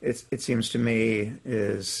 it seems to me,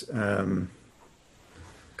 is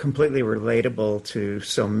completely relatable to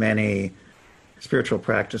so many spiritual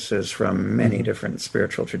practices from many different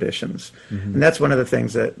spiritual traditions, and that's one of the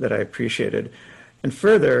things that I appreciated. And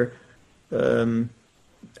further,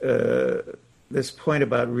 this point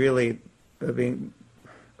about really being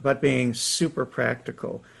super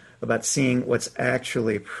practical, about seeing what's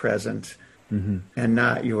actually present. And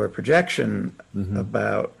not your projection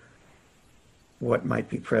about what might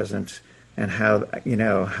be present, and how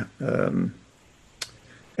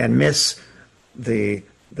and miss the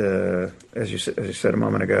as you said a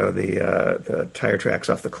moment ago, the tire tracks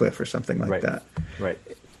off the cliff or something like that. Right,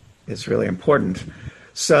 it's really important.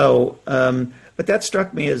 So, but that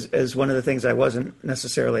struck me as one of the things I wasn't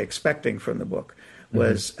necessarily expecting from the book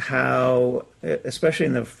was how, especially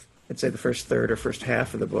in the first third or first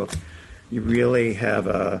half of the book, you really have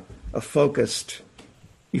a focused.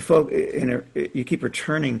 You keep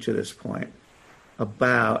returning to this point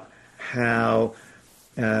about how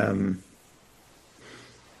there's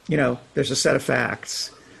a set of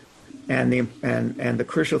facts, and the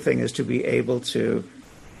crucial thing is to be able to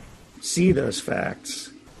see those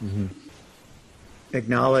facts,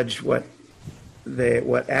 acknowledge what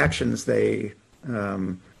actions they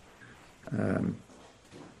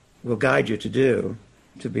will guide you to do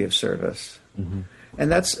to be of service,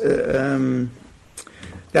 and that's a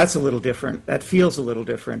little different. That feels a little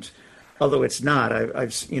different, although it's not.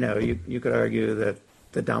 You could argue that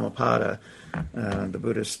the Dhammapada, the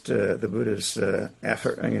Buddha's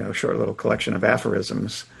short little collection of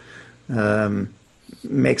aphorisms,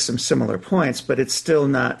 makes some similar points, but it's still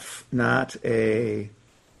not a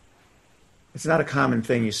common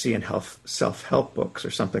thing you see in self-help books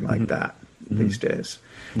or something like that these days.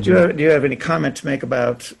 Do you have any comment to make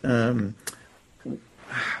about?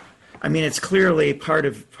 It's clearly part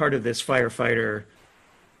of this firefighter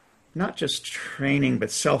not just training,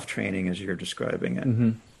 but self-training as you're describing it.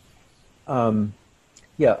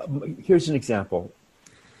 Yeah, here's an example.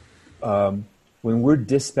 When we're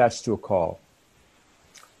dispatched to a call,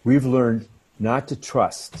 we've learned not to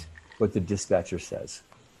trust what the dispatcher says.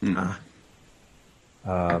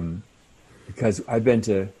 Because I've been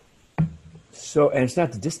to and it's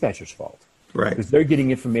not the dispatcher's fault. Right. Because they're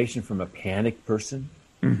getting information from a panicked person,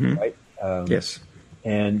 right? Yes.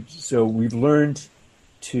 And so we've learned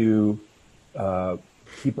to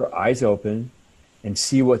keep our eyes open and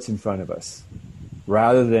see what's in front of us,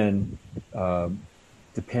 rather than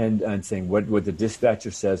depend on saying what the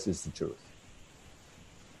dispatcher says is the truth.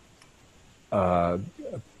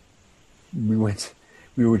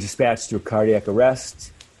 We were dispatched to a cardiac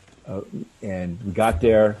arrest, and we got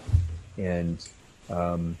there, and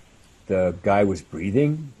the guy was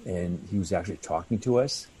breathing, and he was actually talking to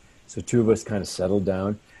us. So two of us kind of settled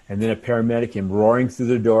down, and then a paramedic came roaring through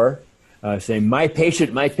the door, saying, my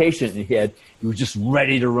patient, and he was just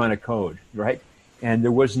ready to run a code, right? And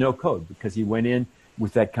there was no code, because he went in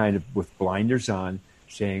with that kind of, with blinders on,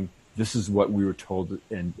 saying, this is what we were told,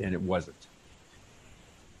 and it wasn't.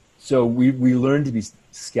 So we learned to be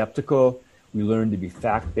skeptical, we learned to be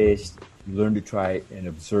fact-based, we learned to try and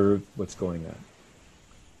observe what's going on.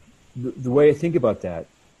 The way I think about that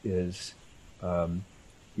is, the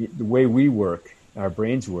way we work, our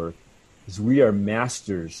brains work, is we are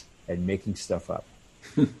masters at making stuff up.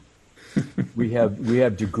 we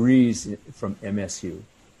have degrees from MSU,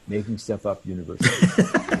 making stuff up university,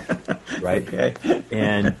 right? Okay.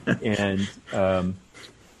 And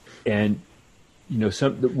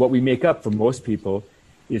what we make up for most people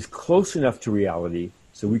is close enough to reality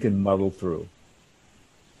so we can muddle through,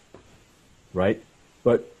 right?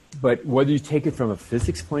 But whether you take it from a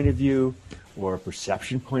physics point of view, or a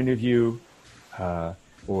perception point of view,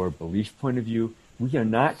 or a belief point of view, we are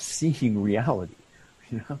not seeing reality.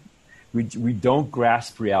 We don't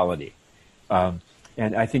grasp reality. And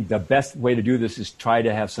I think the best way to do this is try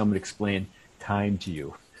to have someone explain time to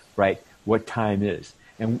you, right? What time is.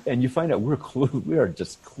 And you find out we are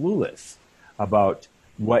just clueless about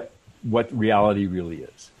what reality really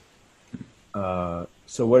is.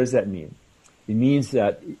 So what does that mean? It means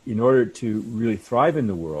that in order to really thrive in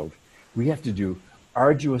the world, we have to do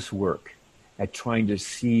arduous work at trying to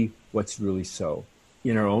see what's really so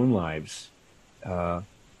in our own lives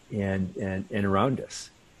and around us.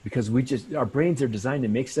 Because our brains are designed to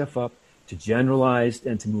make stuff up, to generalize,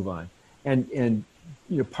 and to move on. And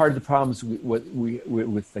part of the problems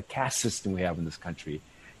with the caste system we have in this country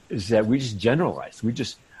is that we just generalize. We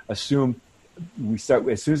just assume as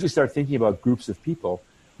soon as we start thinking about groups of people,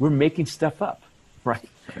 we're making stuff up, right?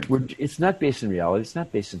 It's not based in reality. It's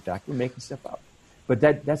not based in fact. We're making stuff up. But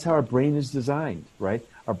that's how our brain is designed, right?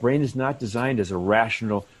 Our brain is not designed as a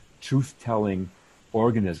rational, truth-telling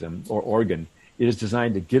organism or organ. It is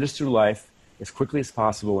designed to get us through life as quickly as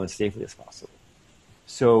possible and safely as possible.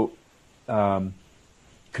 So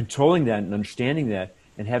controlling that and understanding that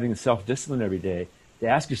and having the self-discipline every day to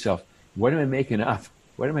ask yourself, what am I making up?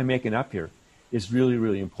 What am I making up here? Is really,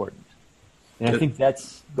 really important. And I think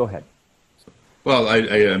go ahead. Well,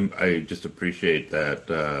 I just appreciate that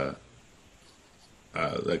the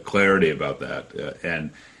clarity about that,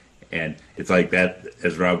 and it's like that,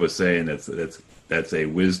 as Rob was saying, that's a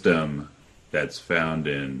wisdom that's found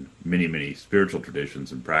in many, many spiritual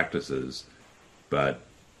traditions and practices, but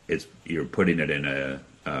you're putting it in a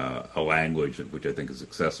language which I think is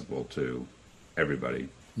accessible to everybody.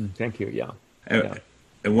 Thank you. Yeah.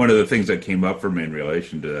 And one of the things that came up for me in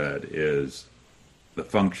relation to that is the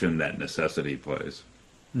function that necessity plays.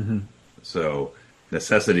 Mm-hmm. So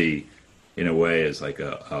necessity, in a way, is like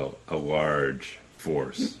a large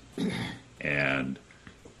force. And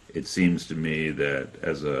it seems to me that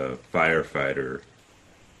as a firefighter,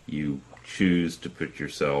 you choose to put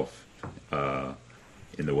yourself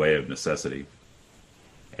in the way of necessity.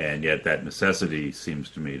 And yet that necessity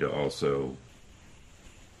seems to me to also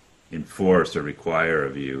enforce or require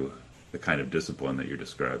of you the kind of discipline that you're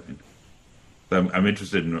describing. So I'm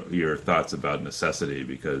interested in your thoughts about necessity,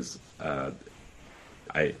 because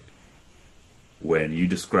when you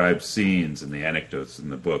describe scenes and the anecdotes in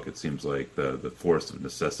the book, it seems like the force of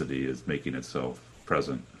necessity is making itself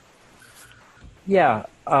present. Yeah.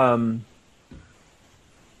 To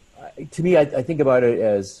me, I think about it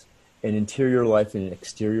as an interior life and an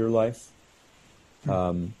exterior life.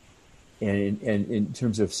 And in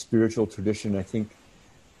terms of spiritual tradition, I think,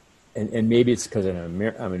 and maybe it's because I'm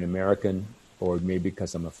an American, or maybe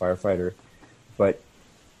because I'm a firefighter, but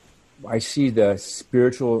I see my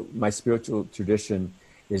spiritual tradition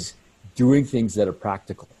is doing things that are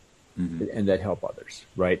practical and that help others,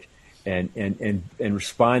 right? and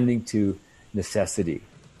responding to necessity,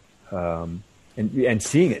 and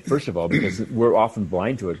seeing it first of all, because we're often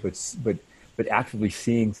blind to it, but actively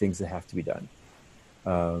seeing things that have to be done,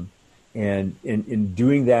 and in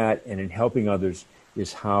doing that and in helping others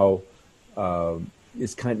is how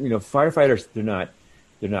is kind of, firefighters, they're not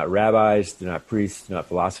rabbis, they're not priests, they're not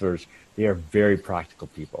philosophers. They are very practical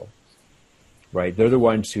people, right? They're the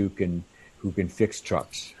ones who can fix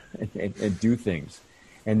trucks and do things.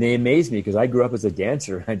 And they amaze me because I grew up as a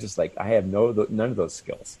dancer. I have none of those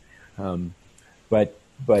skills. But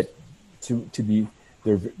to be,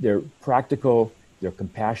 they're practical, they're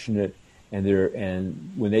compassionate,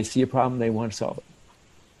 and when they see a problem, they want to solve it.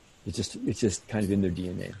 It's just kind of in their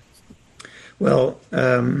DNA. Well,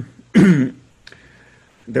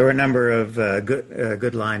 there were a number of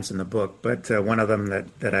good lines in the book, but one of them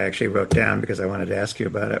that I actually wrote down because I wanted to ask you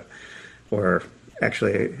about it, or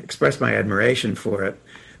actually express my admiration for it,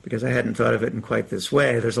 because I hadn't thought of it in quite this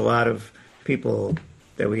way. There's a lot of people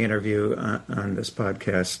that we interview on this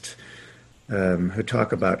podcast who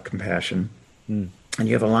talk about compassion. And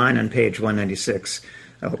you have a line on page 196,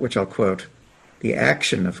 which I'll quote: "The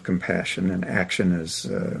action of compassion," and action is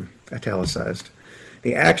italicized,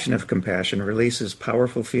 "the action of compassion releases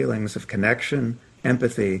powerful feelings of connection,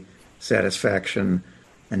 empathy, satisfaction,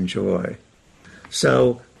 and joy."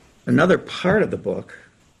 So another part of the book,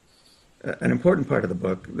 an important part of the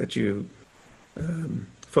book that you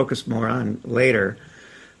focus more on later,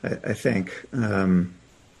 I think, in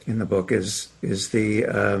the book is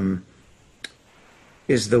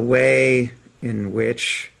the way in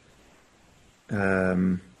which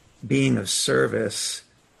being of service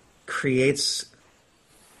creates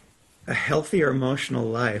a healthier emotional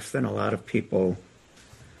life than a lot of people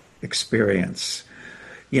experience.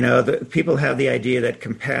 People have the idea that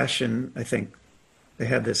compassion, I think they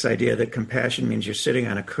have this idea that compassion means you're sitting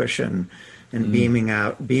on a cushion and beaming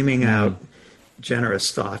out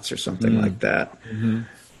generous thoughts or something like that.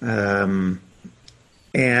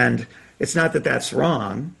 And it's not that that's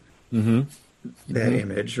wrong, that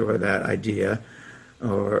image or that idea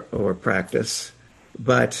or practice,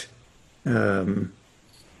 but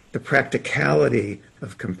the practicality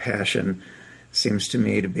of compassion seems to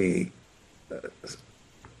me to be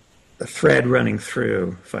a thread running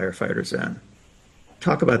through Firefighter Zen.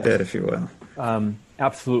 Talk about that, if you will.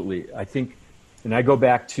 Absolutely. I think, and I go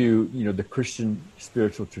back to the Christian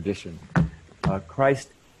spiritual tradition. Christ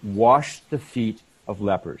washed the feet of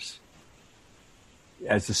lepers,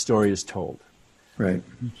 as the story is told. Right.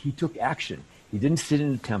 He took action. He didn't sit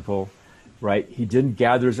in the temple, right? He didn't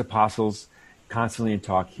gather his apostles constantly and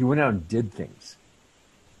talk. He went out and did things.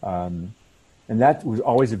 And that was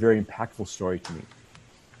always a very impactful story to me.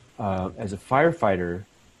 As a firefighter,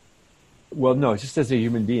 well, no, just as a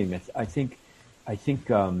human being, I think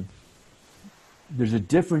there's a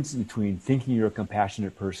difference between thinking you're a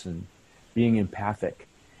compassionate person, being empathic,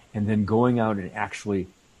 and then going out and actually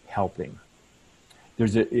helping.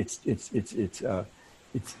 It's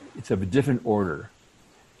of a different order,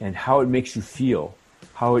 and how it makes you feel,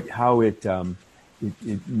 how it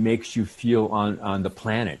makes you feel on the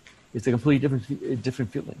planet. It's a completely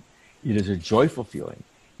different feeling. It is a joyful feeling.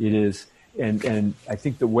 It is, and I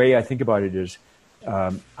think the way I think about it is,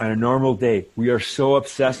 on a normal day, we are so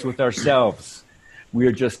obsessed with ourselves. We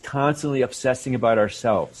are just constantly obsessing about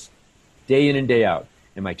ourselves, day in and day out.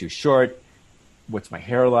 Am I too short? What's my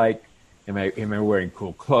hair like? Am I wearing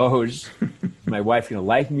cool clothes? Is my wife going to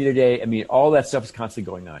like me today? I mean, all that stuff is constantly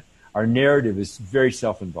going on. Our narrative is very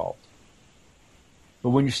self-involved. But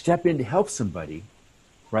when you step in to help somebody,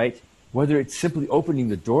 right, whether it's simply opening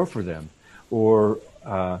the door for them or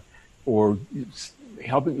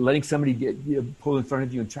helping, letting somebody get pull in front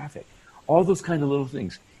of you in traffic, all those kind of little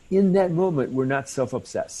things. In that moment, we're not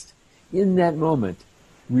self-obsessed. In that moment,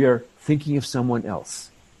 we are thinking of someone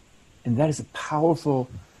else. And that is a powerful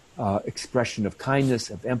expression of kindness,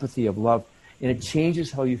 of empathy, of love, and it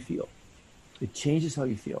changes how you feel. It changes how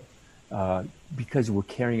you feel because we're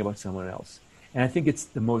caring about someone else. And I think it's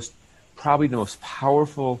probably the most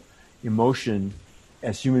powerful emotion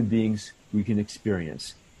as human beings we can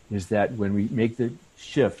experience, is that when we make the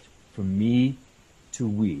shift from me to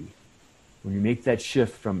we, when we make that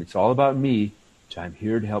shift from it's all about me to I'm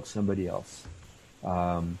here to help somebody else.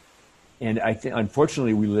 And I think,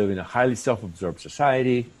 unfortunately, we live in a highly self-absorbed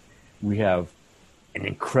society. We have an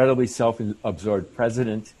incredibly self-absorbed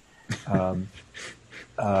president. And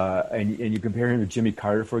you compare him to Jimmy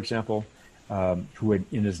Carter, for example, who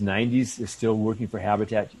in his 90s is still working for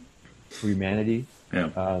Habitat for Humanity.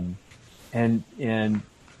 Yeah. And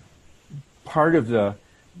part of the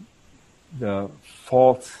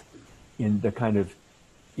fault in the kind of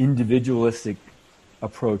individualistic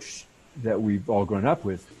approach that we've all grown up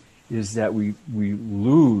with is that we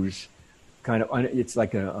lose kind of, it's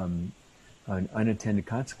like an unintended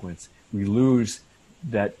consequence. We lose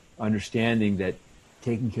that understanding that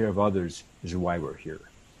taking care of others is why we're here,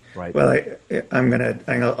 right? Well,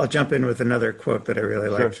 I'll jump in with another quote that I really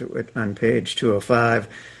liked on page 205.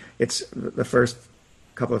 It's the first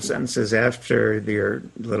couple of sentences after your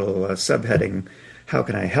little subheading, "How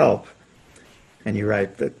can I help?" And you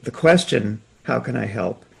write that the question, "How can I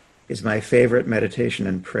help?" is my favorite meditation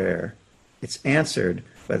and prayer. It's answered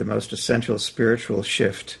by the most essential spiritual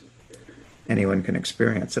shift anyone can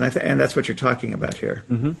experience, and that's what you're talking about here.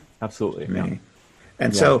 Mm-hmm. Absolutely, to me. Yeah.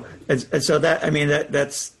 And so that, I mean,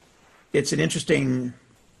 that's it's an interesting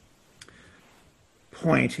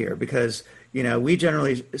point here because we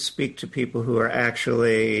generally speak to people who are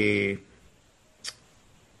actually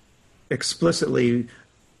explicitly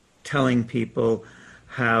telling people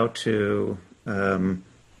how to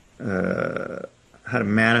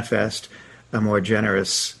manifest a more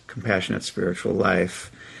generous, compassionate spiritual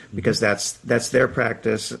life, because that's their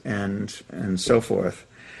practice and so forth,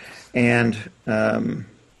 and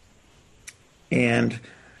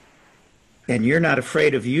you're not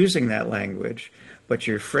afraid of using that language, but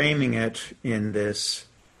you're framing it in this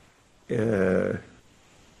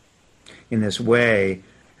way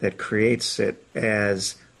that creates it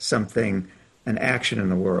as something, an action in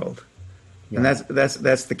the world. Yeah. And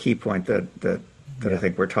that's the key point that I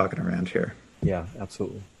think we're talking around here. Yeah,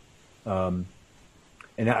 absolutely. And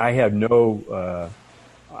I have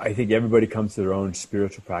I think everybody comes to their own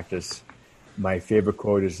spiritual practice. My favorite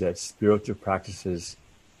quote is that spiritual practices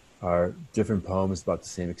are different poems about the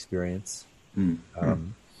same experience.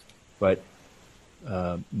 But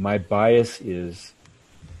my bias is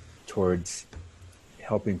towards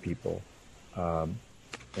helping people. And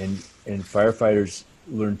firefighters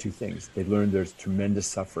learn two things. They learn there's tremendous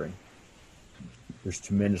suffering. There's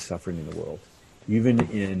tremendous suffering in the world. Even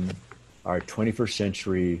in our 21st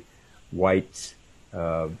century white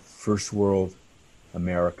first world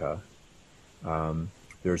America,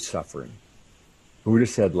 there's suffering. Buddha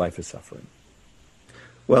said life is suffering.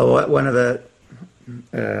 Well, one of the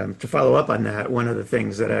to follow up on that, one of the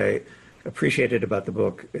things that I appreciated about the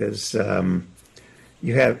book is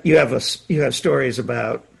you have stories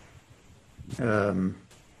about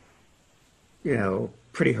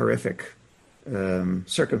pretty horrific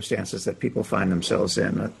circumstances that people find themselves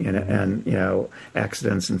in, and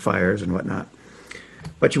accidents and fires and whatnot.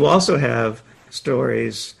 But you also have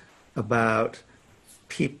stories about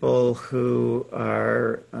people who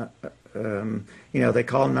are, they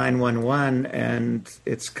call 911, and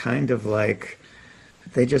it's kind of like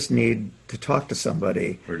they just need to talk to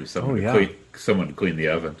somebody. Or just someone to clean the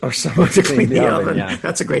oven. Or someone to clean the oven. Yeah.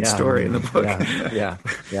 That's a great story in the book.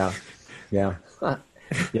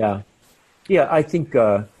 Yeah, I think,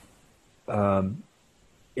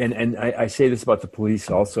 and I say this about the police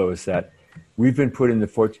also, is that we've been put in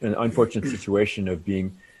an unfortunate situation of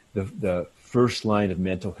being the first line of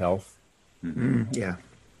mental health in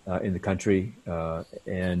the country,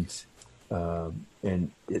 and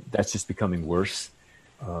that's just becoming worse.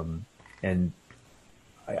 And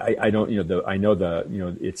I don't, I know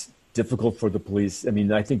it's difficult for the police. I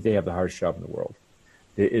mean, I think they have the hardest job in the world.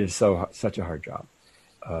 It is such a hard job.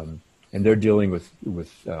 And they're dealing with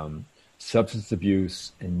substance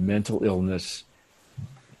abuse and mental illness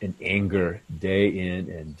and anger day in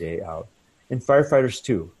and day out, and firefighters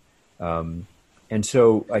too. And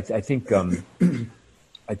so I think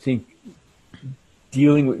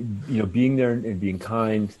dealing with being there and being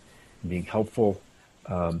kind and being helpful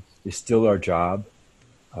is still our job.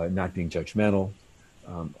 Not being judgmental,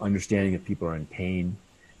 understanding that people are in pain,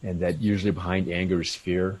 and that usually behind anger is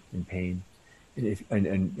fear and pain.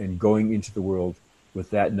 And going into the world with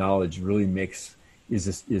that knowledge really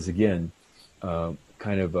is again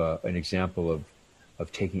kind of an example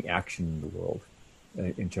of taking action in the world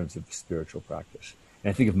in terms of spiritual practice.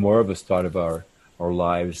 And I think if more of us thought of our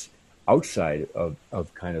lives outside of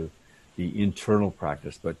kind of the internal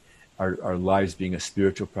practice, but our lives being a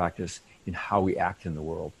spiritual practice in how we act in the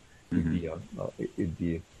world, it'd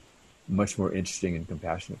be a much more interesting and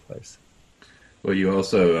compassionate place. Well, you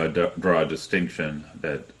also draw a distinction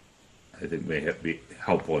that I think may be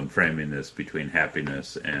helpful in framing this between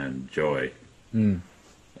happiness and joy. And,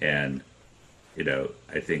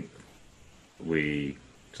 I think we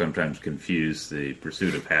sometimes confuse the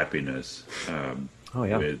pursuit of happiness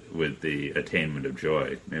with the attainment of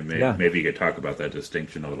joy. And maybe you could talk about that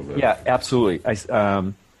distinction a little bit. Yeah, absolutely.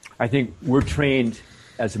 I think we're trained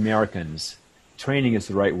as Americans, training is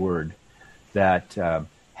the right word, that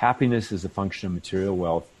happiness is a function of material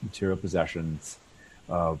wealth, material possessions,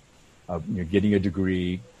 of getting a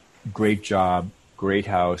degree, great job, great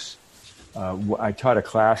house. I taught a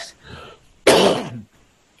class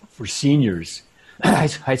for seniors,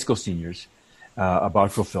 high school seniors,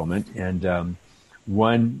 about fulfillment. And I'll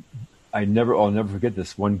never forget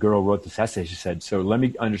this. One girl wrote this essay. She said, "So let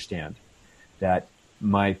me understand that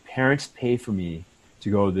my parents pay for me to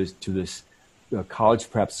go to this college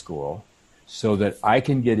prep school so that I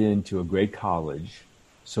can get into a great college,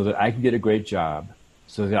 so that I can get a great job,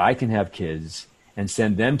 so that I can have kids and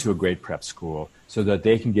send them to a great prep school so that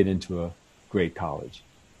they can get into a great college.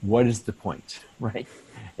 What is the point?" Right?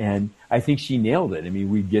 And I think she nailed it. I mean,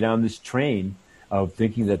 we get on this train of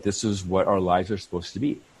thinking that this is what our lives are supposed to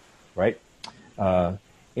be, right?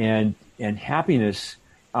 And happiness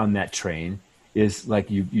on that train is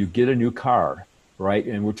like you get a new car, right?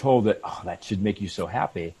 And we're told that, oh, that should make you so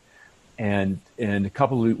happy. And a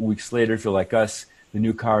couple of weeks later, if you're like us, the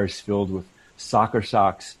new car is filled with soccer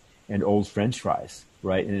socks and old French fries,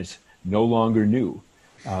 right? And it's no longer new.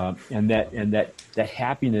 And that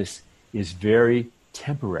happiness is very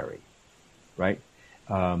temporary, right?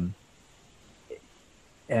 My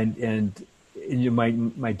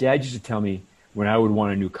dad used to tell me when I would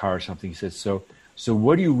want a new car or something, he said, so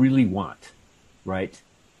what do you really want, right?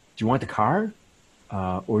 Do you want the car?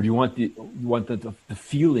 Or do you want the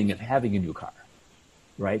feeling of having a new car,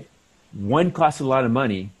 right? One costs a lot of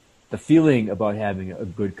money. The feeling about having a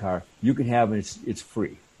good car you can have, and it's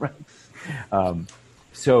free, right?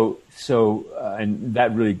 So that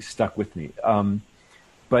really stuck with me.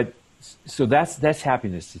 But so that's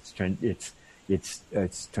happiness. It's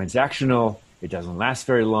transactional. It doesn't last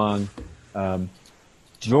very long.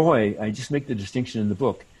 Joy, I just make the distinction in the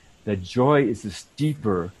book that joy is this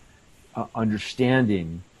deeper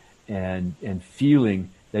understanding and feeling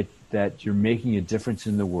that you're making a difference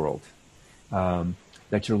in the world,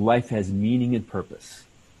 that your life has meaning and purpose.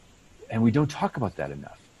 And we don't talk about that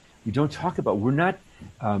enough.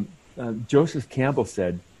 Joseph Campbell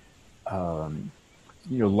said,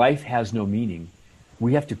 life has no meaning.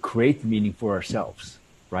 We have to create the meaning for ourselves,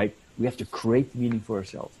 right? We have to create the meaning for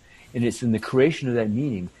ourselves. And it's in the creation of that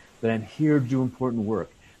meaning that I'm here to do important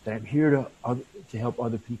work, that I'm here to help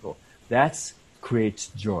other people. That creates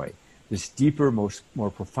joy, this deeper, more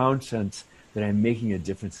profound sense that I'm making a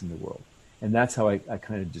difference in the world. And that's how I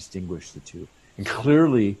kind of distinguish the two. And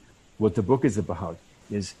clearly, what the book is about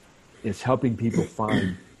is helping people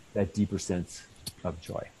find that deeper sense of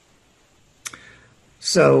joy.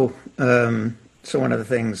 So one of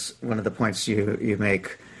the points you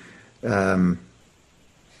make,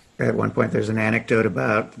 at one point there's an anecdote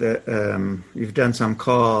about you've done some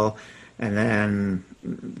call, and then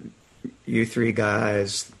you three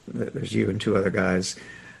guys, there's you and two other guys,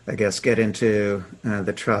 I guess, get into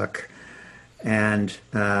the truck, and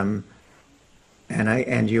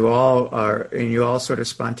you all sort of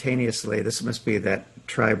spontaneously, this must be that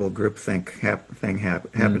tribal groupthink thing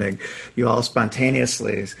happening. You all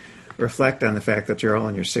spontaneously reflect on the fact that you're all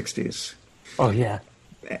in your 60s. Oh yeah.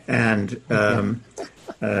 And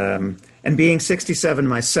being 67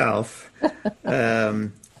 myself,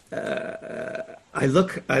 I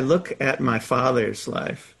look at my father's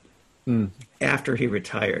life after he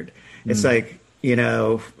retired. It's like, in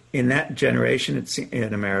that generation,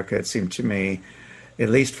 in America, it seemed to me, at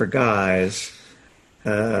least for guys,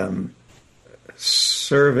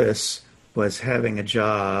 service was having a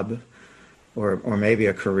job or maybe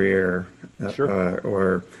a career,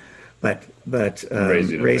 sure. but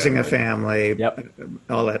raising a family, yep.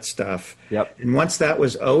 all that stuff. Yep. And once that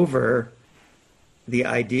was over, the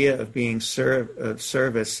idea of being of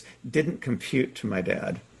service didn't compute to my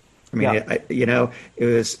dad. I mean, yeah.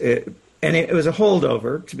 It was a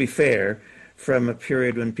holdover, to be fair, from a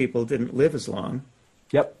period when people didn't live as long.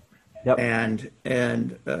 Yep.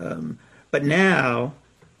 But now,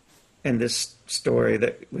 and this story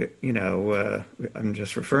that I'm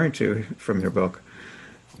just referring to from your book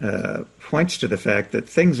points to the fact that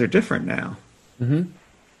things are different now. Mm-hmm.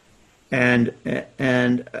 And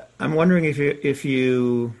I'm wondering if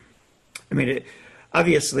you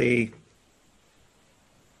obviously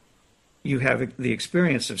you have the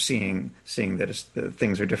experience of seeing that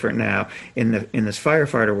things are different now in this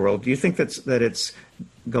firefighter world. Do you think that it's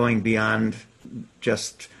going beyond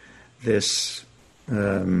just this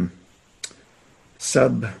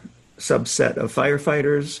subset of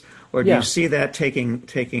firefighters, or do you see that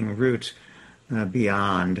taking root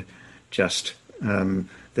beyond just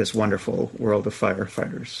this wonderful world of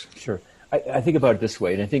firefighters? Sure. I think about it this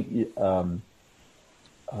way, and I think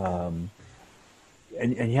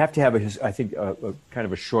and you have to have a kind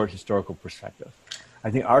of a short historical perspective.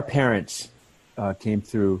 I think our parents came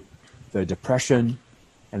through the Depression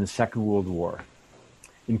and the Second World War.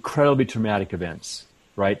 Incredibly traumatic events,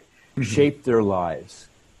 right? Shaped their lives.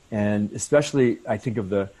 And especially, I think of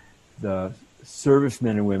the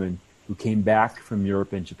servicemen and women who came back from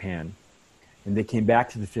Europe and Japan, and they came back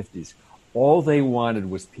to the 50s. All they wanted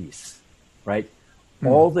was peace, right?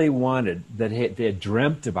 All they wanted, that they had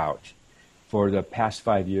dreamt about for the past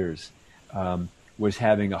 5 years, was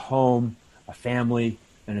having a home, a family,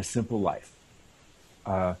 and a simple life.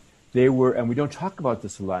 They were, and we don't talk about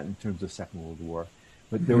this a lot in terms of Second World War,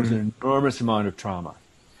 but there was an enormous amount of trauma,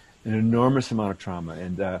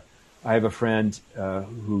 And I have a friend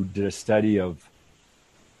who did a study of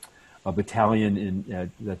a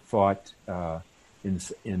battalion that fought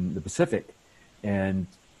in the Pacific, and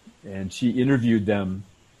she interviewed them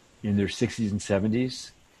in their 60s and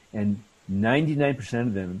 70s, and 99%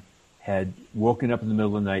 of them had woken up in the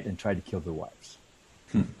middle of the night and tried to kill their wives.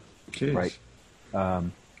 Jeez. Right?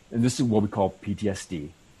 And this is what we call PTSD,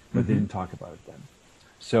 but they didn't talk about it then.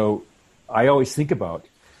 So I always think about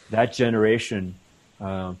that generation.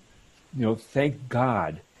 Thank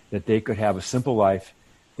God that they could have a simple life,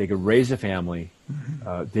 they could raise a family,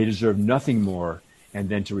 they deserve nothing more, and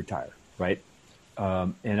then to retire, right?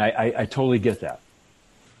 And I totally get that.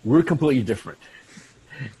 We're completely different.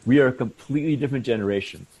 We are a completely different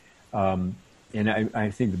generation. And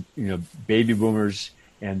I think, baby boomers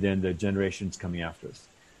and then the generations coming after us.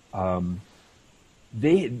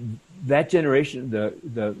 That generation,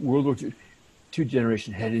 the World War II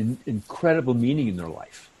generation, had an incredible meaning in their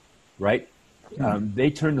life, right? They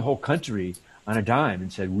turned the whole country on a dime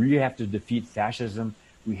and said, we have to defeat fascism,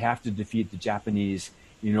 we have to defeat the Japanese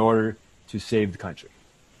in order to save the country.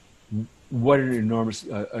 What an enormous,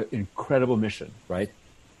 incredible mission, right?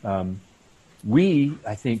 We,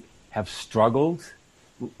 I think, have struggled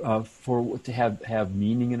to have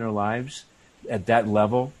meaning in our lives at that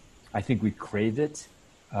level. I think we crave it.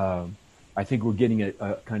 I think we're getting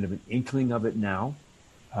a kind of an inkling of it now.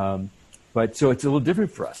 But so it's a little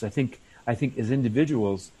different for us. I think as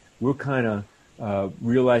individuals, we're kind of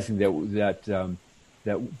realizing that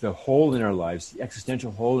the hole in our lives, the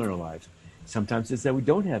existential hole in our lives, sometimes is that we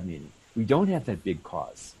don't have meaning. We don't have that big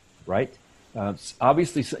cause, right?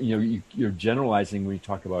 Obviously, you're generalizing when you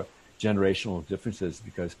talk about generational differences,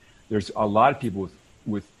 because there's a lot of people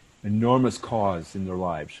with enormous cause in their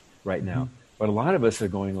lives right now. But a lot of us are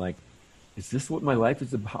going like, is this what my life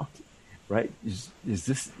is about? Right? Is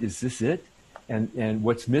this it? And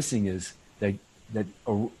what's missing is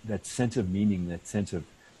that sense of meaning, that sense of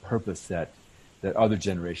purpose that other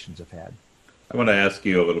generations have had. I want to ask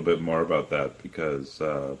you a little bit more about that, because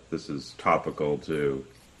this is topical to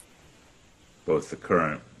both the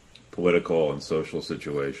current political and social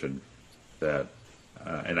situation.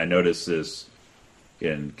 And I noticed this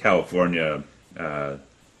in California.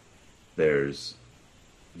 There's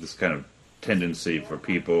this kind of tendency for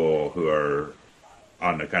people who are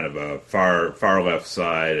on the kind of a far left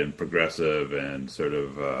side and progressive and sort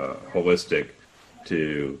of holistic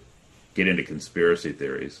to get into conspiracy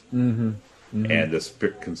theories. And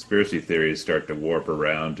the conspiracy theories start to warp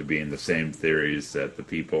around to being the same theories that the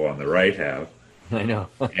people on the right have. I know.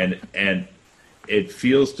 and it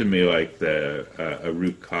feels to me like a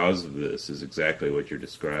root cause of this is exactly what you're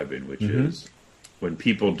describing, which is when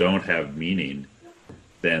people don't have meaning,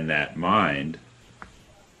 then that mind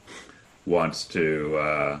wants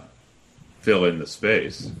to fill in the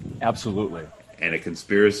space. Absolutely. And a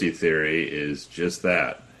conspiracy theory is just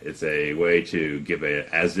that. It's a way to give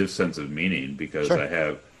a as-if sense of meaning, because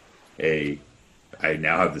Sure. I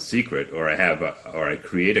now have the secret, or I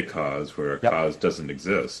create a cause where a cause doesn't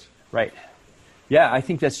exist. Right. Yeah, I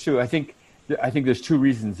think that's true. I think there's two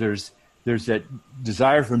reasons. There's that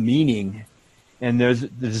desire for meaning, and there's the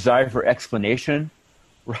desire for explanation,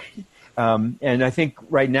 right? And I think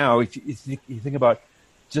right now, if you think about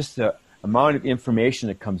just the amount of information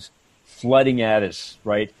that comes flooding at us,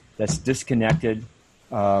 right? That's disconnected,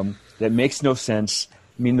 that makes no sense.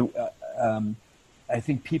 I mean, I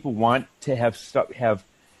think people want to have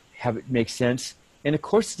it make sense, and of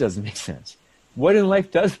course it doesn't make sense. What in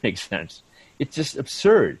life does make sense? It's just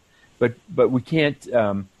absurd. But we can't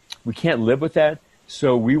live with that.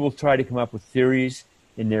 So we will try to come up with theories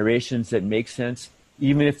and narrations that make sense,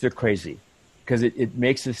 even if they're crazy, because it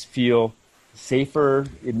makes us feel safer.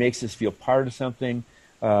 It makes us feel part of something,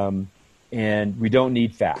 and we don't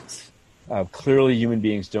need facts. Clearly, human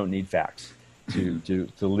beings don't need facts to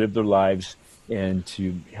live their lives and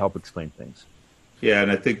to help explain things. Yeah,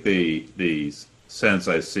 and I think the sense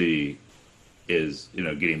I see is,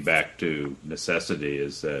 getting back to necessity,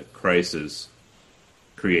 is that crisis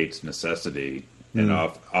creates necessity, And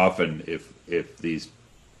often, if these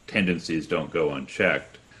tendencies don't go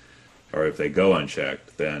unchecked, or if they go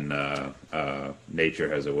unchecked, then nature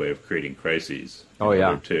has a way of creating crises in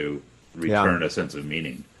order to return a sense of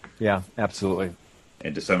meaning. Yeah, absolutely.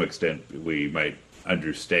 And to some extent, we might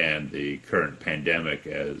understand the current pandemic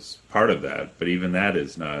as part of that, but even that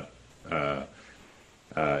is not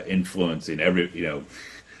influencing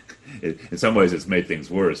in some ways it's made things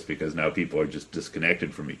worse because now people are just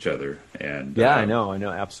disconnected from each other. And I know,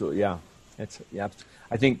 absolutely, yeah.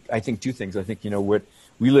 I think two things. I think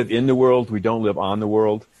we live in the world, we don't live on the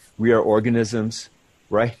world. We are organisms,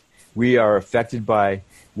 right? We are affected by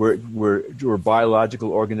we're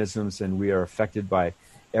biological organisms, and we are affected by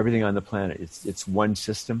everything on the planet. It's one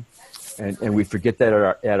system, and we forget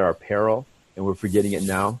that at our peril, and we're forgetting it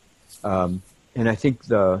now. And I think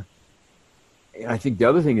the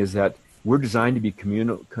other thing is that we're designed to be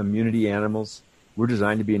community animals. We're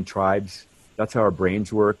designed to be in tribes. That's how our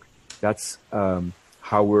brains work. That's how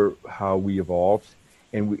we evolved,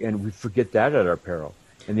 and we forget that at our peril.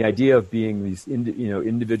 And the idea of being these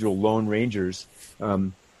individual lone rangers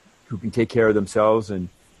who can take care of themselves and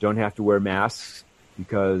don't have to wear masks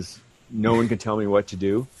because no one can tell me what to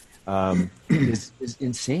do is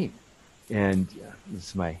insane. And this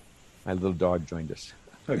is my little dog joined us.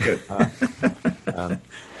 Oh, good.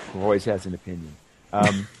 Who always has an opinion.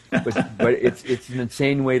 But it's an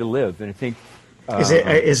insane way to live, and I think.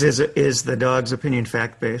 Is the dog's opinion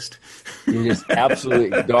fact-based? It is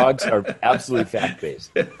absolutely. Dogs are absolutely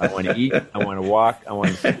fact-based. I want to eat. I want to walk. I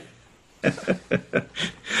want to.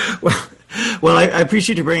 Well, I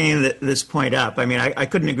appreciate you bringing this point up. I mean, I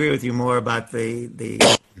couldn't agree with you more about the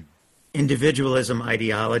individualism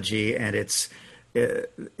ideology and its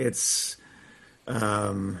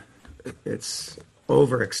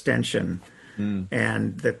overextension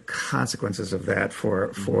and the consequences of that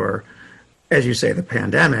for as you say, the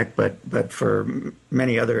pandemic, but for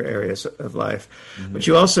many other areas of life. Mm-hmm. But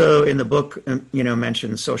you also, in the book,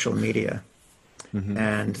 mentioned social media,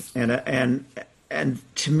 and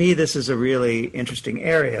to me, this is a really interesting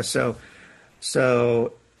area. So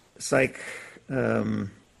it's like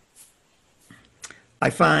I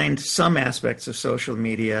find some aspects of social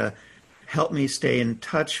media help me stay in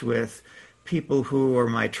touch with people who were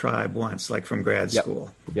my tribe once, like from grad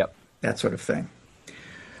school, that sort of thing.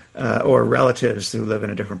 Or relatives who live in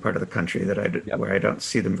a different part of the country where I don't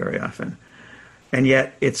see them very often. And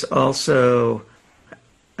yet it's also,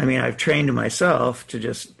 I mean, I've trained myself to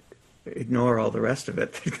just ignore all the rest of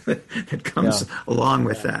it that comes along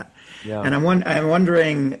with that. Yeah. And I'm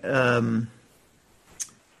wondering, and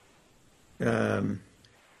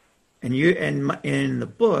in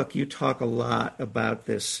the book, you talk a lot about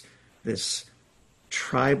this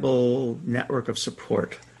tribal network of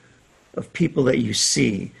support of people that you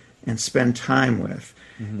see and spend time with,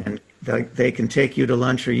 and they can take you to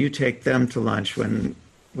lunch or you take them to lunch when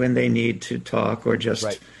they need to talk or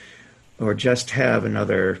just have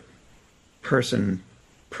another person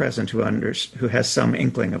present who has some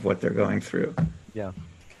inkling of what they're going through. Yeah,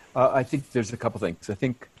 I think there's a couple things. I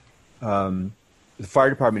think the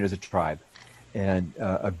fire department is a tribe, and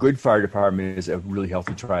a good fire department is a really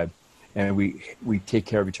healthy tribe, and we take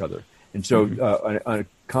care of each other. And so on a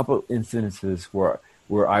couple incidences where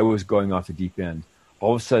I was going off the deep end,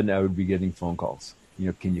 all of a sudden I would be getting phone calls.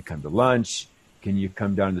 Can you come to lunch? Can you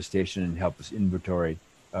come down to the station and help us inventory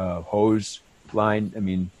hose line? I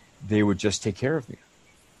mean, they would just take care of me.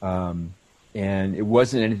 And it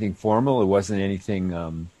wasn't anything formal. It wasn't anything,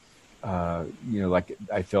 like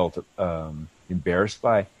I felt embarrassed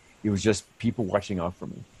by. It was just people watching out for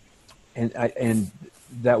me. And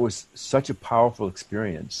that was such a powerful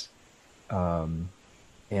experience.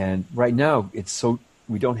 And right now,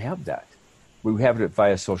 we don't have that. We have it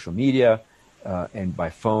via social media and by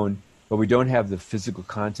phone, but we don't have the physical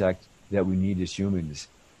contact that we need as humans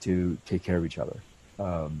to take care of each other.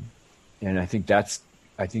 And I think that's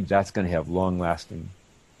going to have long-lasting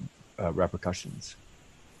repercussions.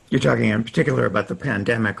 You're talking in particular about the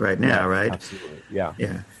pandemic right now, right? Absolutely. Yeah.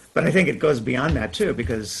 Yeah. But I think it goes beyond that too,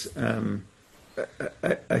 because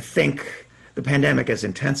I think the pandemic has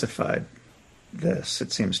intensified this,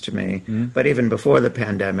 it seems to me. Mm-hmm. But even before the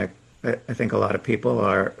pandemic, I think a lot of people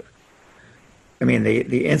are, I mean,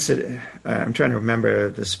 the incident, I'm trying to remember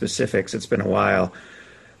the specifics, it's been a while,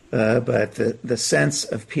 but the sense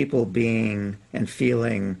of people being and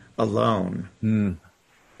feeling alone, and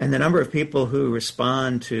the number of people who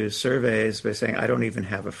respond to surveys by saying, I don't even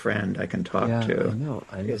have a friend I can talk to, I know.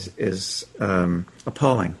 is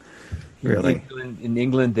appalling, really. In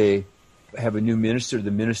England, they have a new minister, the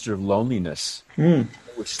Minister of Loneliness,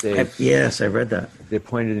 which yes, I read that. They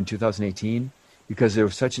appointed in 2018, because there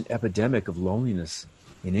was such an epidemic of loneliness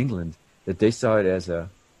in England that they saw it as a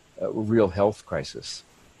real health crisis.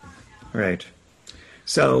 Right.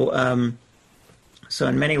 So, so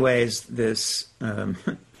in many ways, this, I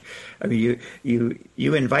mean,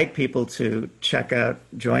 you invite people to check out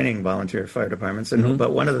joining volunteer fire departments, and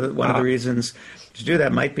but one of the reasons to do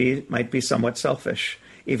that might be somewhat selfish,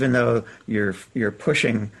 even though you're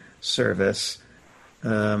pushing service.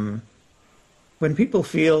 When people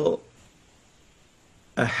feel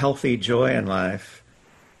a healthy joy in life,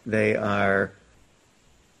 they are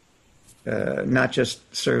not just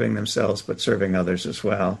serving themselves, but serving others as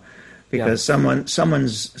well. Because someone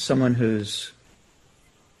who's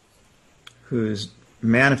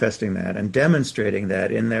manifesting that and demonstrating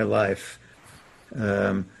that in their life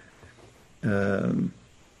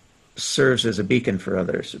serves as a beacon for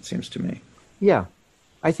others, it seems to me. Yeah,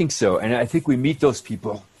 I think so. And I think we meet those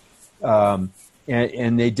people, and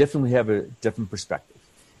they definitely have a different perspective.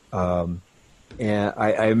 And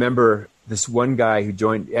I remember this one guy who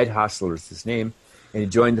joined, Ed Hostler is his name, and he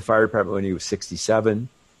joined the fire department when he was 67,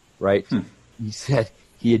 right? He said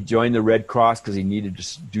he had joined the Red Cross because he needed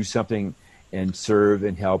to do something and serve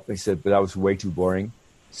and help. He said, but that was way too boring.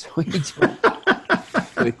 So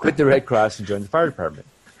he quit the Red Cross and joined the fire department.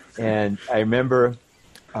 And I remember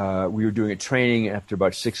we were doing a training after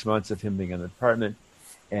about 6 months of him being in the department,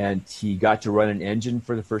 and he got to run an engine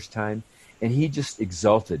for the first time, and he just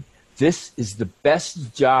exulted. This is the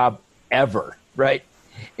best job ever, right?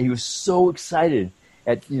 And he was so excited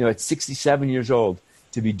at 67 years old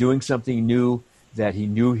to be doing something new that he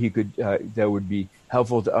knew he could that would be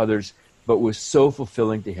helpful to others, but was so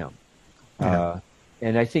fulfilling to him. Yeah.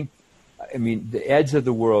 And I think, I mean, the Eds of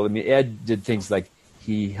the world, I mean, Ed did things like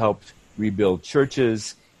he helped rebuild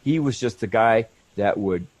churches. He was just the guy that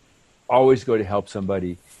would always go to help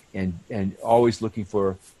somebody and always looking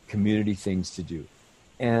for community things to do.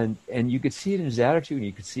 And you could see it in his attitude, and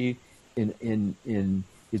you could see in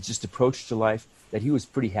his just approach to life that he was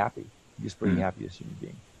pretty happy. He was pretty happy as a human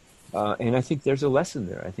being. And I think there's a lesson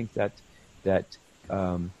there. I think that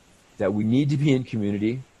we need to be in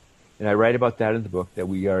community, and I write about that in the book, that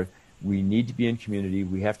we need to be in community.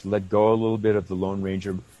 We have to let go a little bit of the Lone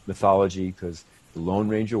Ranger mythology, because the Lone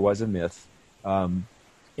Ranger was a myth, and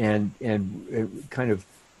kind of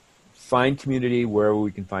find community wherever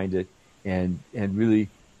we can find it, and really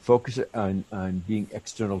focus on being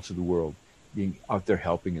external to the world, being out there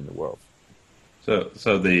helping in the world.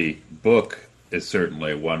 So the book is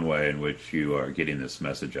certainly one way in which you are getting this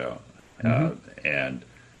message out, and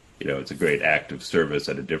it's a great act of service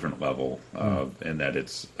at a different level, in that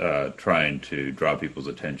it's trying to draw people's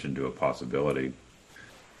attention to a possibility.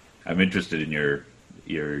 I'm interested in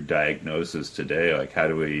your diagnosis today. Like, how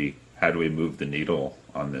do we move the needle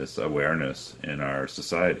on this awareness in our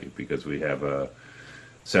society? Because we have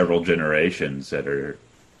several generations that are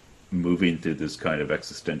moving through this kind of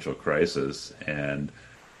existential crisis, and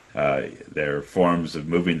there are forms of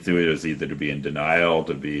moving through it as either to be in denial,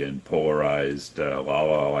 to be in polarized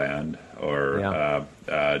la-la land, or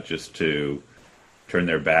just to turn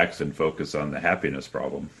their backs and focus on the happiness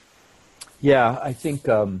problem. Yeah, I think,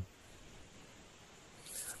 and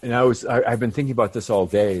I've been thinking about this all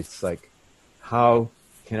day. It's like, how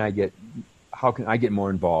can I get more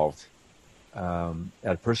involved at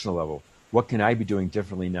a personal level? What can I be doing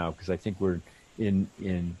differently now? Because I think we're in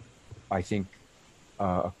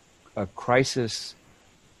a crisis,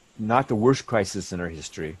 not the worst crisis in our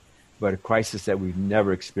history, but a crisis that we've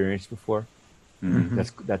never experienced before.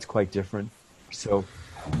 That's quite different. So,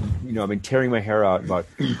 I've been tearing my hair out about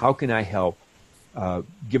how can I help,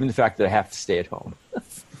 given the fact that I have to stay at home,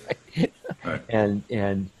 right?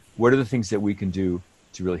 And what are the things that we can do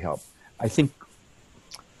to really help? I think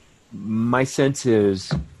my sense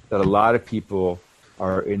is that a lot of people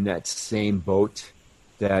are in that same boat,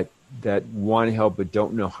 that want to help but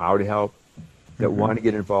don't know how to help, that want to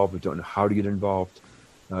get involved but don't know how to get involved.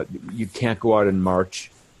 You can't go out and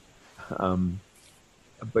march.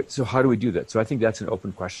 But so how do we do that? So I think that's an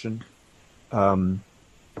open question. And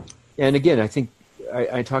again, I think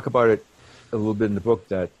I talk about it a little bit in the book,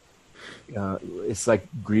 that it's like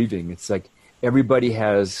grieving. It's like everybody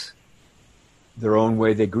has their own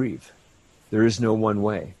way they grieve. There is no one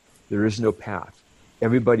way. There is no path.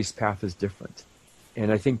 Everybody's path is different. And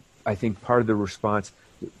I think part of the response,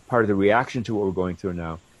 part of the reaction to what we're going through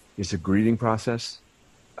now is a grieving process.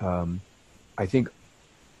 I think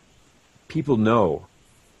people know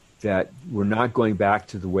that we're not going back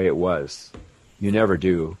to the way it was. You never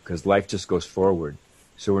do, because life just goes forward.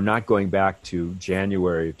 So we're not going back to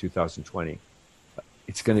January of 2020.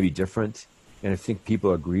 It's going to be different. And I think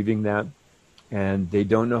people are grieving that, and they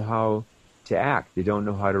don't know how to act. They don't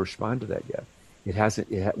know how to respond to that yet.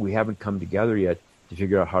 We haven't come together yet to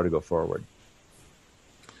figure out how to go forward.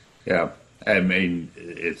 Yeah, I mean,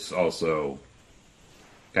 it's also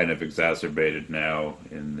kind of exacerbated now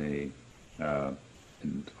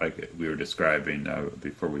like we were describing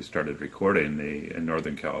before we started recording, in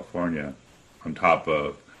Northern California, on top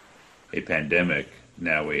of a pandemic,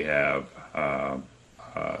 now we have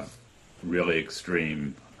really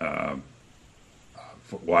extreme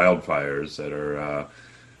wildfires that are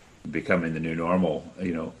becoming the new normal.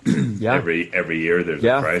 Yeah. Every year there's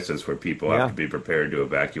a crisis where people have to be prepared to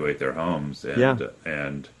evacuate their homes,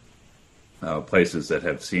 and places that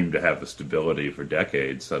have seemed to have the stability for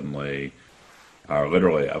decades suddenly are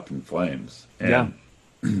literally up in flames. And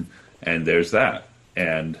and there's that,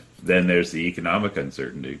 and then there's the economic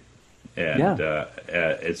uncertainty, and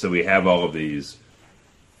so we have all of these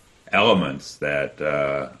elements that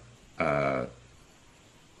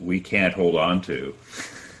we can't hold on to.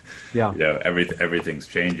 Everything's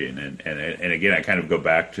changing, and again, I kind of go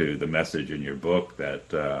back to the message in your book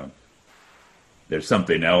that there's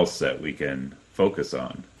something else that we can focus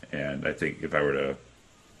on. And I think if I were to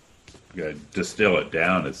distill it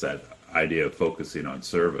down, it's that idea of focusing on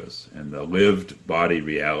service, and the lived body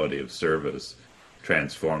reality of service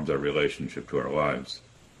transforms our relationship to our lives.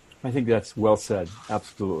 I think that's well said.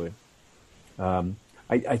 Absolutely. I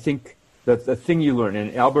think that the thing you learn,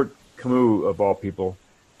 and Albert Camus, of all people,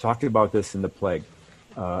 talked about this in The Plague,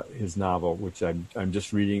 his novel, which I'm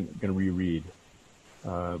just going to reread,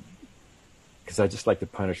 because I just like to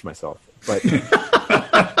punish myself. But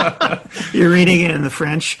you're reading it in the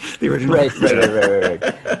French, the original. Right.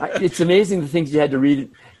 It's amazing the things you had to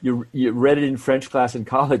read. You read it in French class in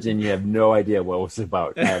college, and you have no idea what it was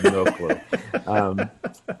about. I have no clue.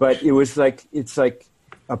 But it's like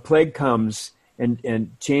a plague comes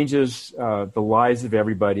and changes the lives of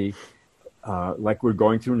everybody, like we're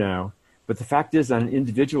going through now. But the fact is, on an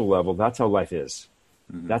individual level, that's how life is.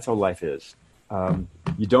 Mm-hmm. That's how life is.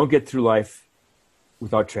 You don't get through life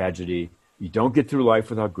without tragedy. You don't get through life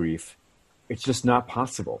without grief. It's just not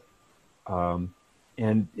possible. And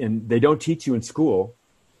they don't teach you in school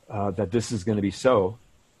that this is going to be so.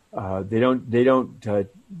 They don't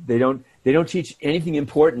teach anything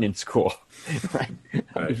important in school, right?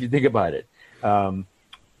 If you think about it. And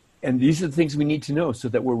these are the things we need to know so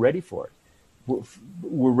that we're ready for it.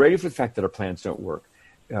 We're ready for the fact that our plans don't work.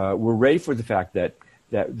 We're ready for the fact that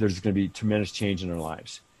there's going to be tremendous change in our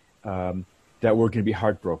lives, that we're going to be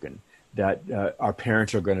heartbroken, that our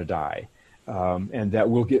parents are going to die, and that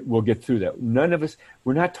we'll get through that. None of us,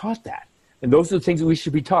 we're not taught that. And those are the things that we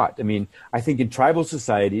should be taught. I mean, I think in tribal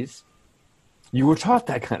societies, you were taught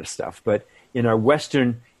that kind of stuff. But in our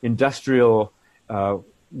Western industrial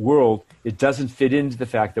world, it doesn't fit into the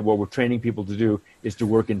fact that what we're training people to do is to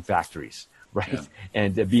work in factories, right? Yeah.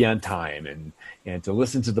 And to be on time and to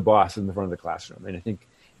listen to the boss in the front of the classroom. And I think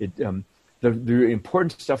the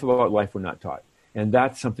important stuff about life we're not taught. And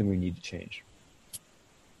that's something we need to change.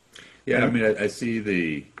 Yeah, I mean, I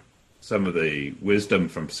see some of the wisdom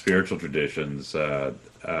from spiritual traditions,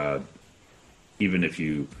 even if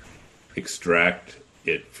you extract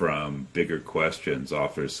it from bigger questions,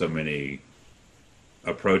 offers so many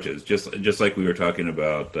approaches. Just like we were talking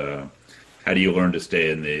about, how do you learn to stay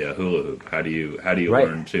in the hula hoop? How do you right.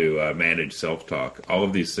 learn to manage self-talk? All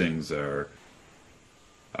of these things are,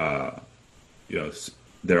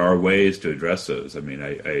 there are ways to address those. I mean,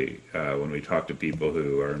 when we talk to people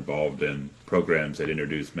who are involved in programs that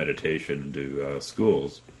introduce meditation into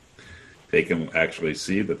schools, they can actually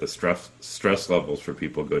see that the stress levels for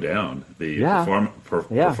people go down. The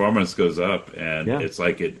performance goes up, and it's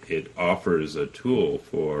like it offers a tool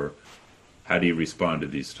for how do you respond to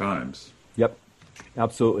these times. Yep,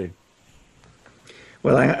 absolutely.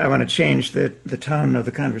 Well, I want to change the tone of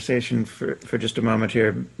the conversation for just a moment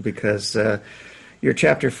here, because your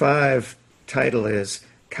Chapter 5 title is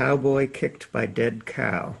Cowboy Kicked by Dead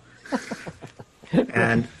Cow.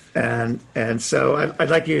 and so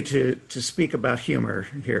I'd like you to speak about humor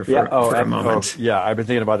here for a moment. I've been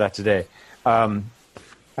thinking about that today. I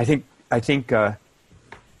think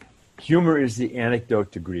humor is the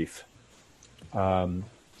antidote to grief. And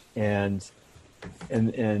it's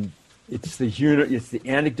the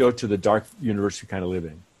antidote to the dark universe we kind of live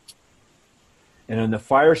in. And in the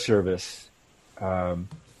fire service,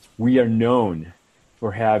 we are known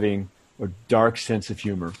for having a dark sense of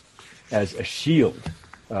humor as a shield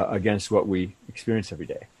against what we experience every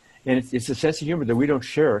day. And it's a sense of humor that we don't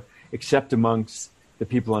share except amongst the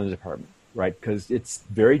people in the department, right? Because it's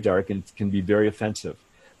very dark and it can be very offensive.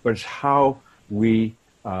 But it's how we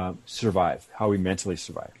survive, how we mentally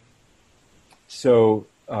survive. So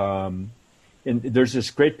and there's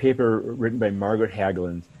this great paper written by Margaret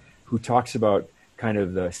Hagelin who talks about kind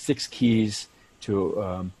of the 6 keys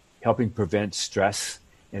to helping prevent stress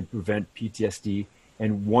and prevent PTSD.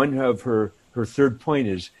 And one of her third point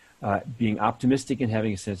is being optimistic and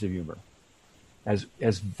having a sense of humor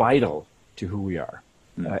as vital to who we are,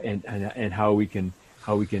 and how we can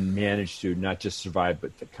manage to not just survive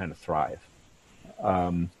but to kind of thrive.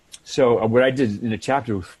 So what I did in the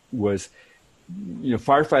chapter was,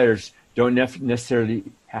 firefighters don't necessarily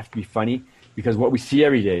have to be funny, because what we see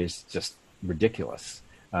every day is just ridiculous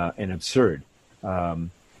and absurd.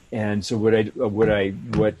 And so what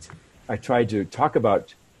I tried to talk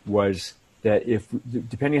about was that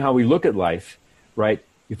depending on how we look at life, right,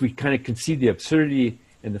 if we kind of concede the absurdity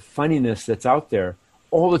and the funniness that's out there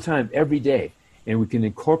all the time, every day, and we can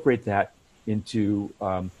incorporate that into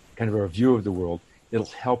kind of our view of the world, it'll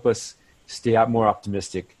help us stay out more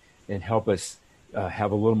optimistic and help us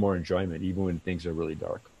have a little more enjoyment, even when things are really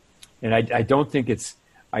dark. And I don't think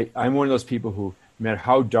I'm one of those people who, no matter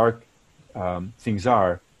how dark things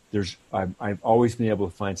are, I've always been able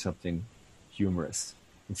to find something humorous.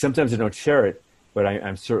 And sometimes I don't share it, but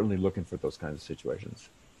I'm certainly looking for those kinds of situations.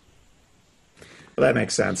 Well, that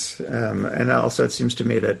makes sense. And also it seems to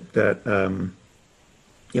me that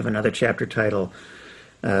you have another chapter title,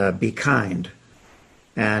 Be Kind.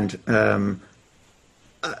 And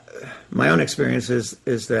my own experience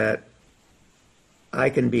is that I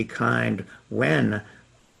can be kind when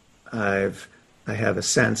I have a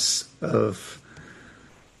sense of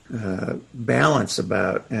balance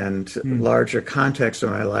about and larger context of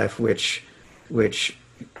my life, which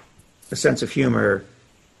a sense of humor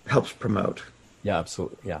helps promote. Yeah,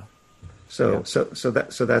 absolutely. Yeah. So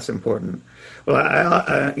that's important. Well,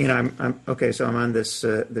 I'm okay. So I'm on this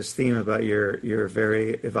theme about your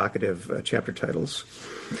very evocative chapter titles,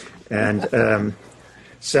 and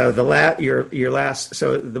so your last.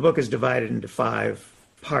 So the book is divided into 5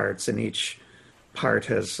 parts, and each part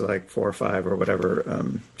has like 4 or 5 or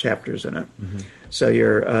whatever chapters in it. Mm-hmm. So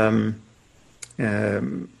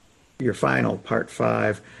your final part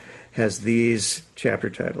 5 has these chapter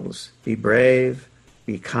titles: Be Brave,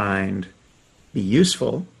 Be Kind, Be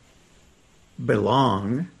Useful,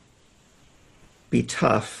 Belong, Be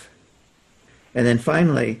Tough, and then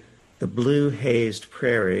finally, The Blue Hazed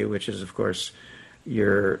Prairie, which is, of course,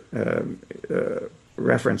 your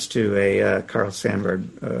reference to a Carl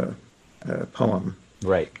Sandburg poem.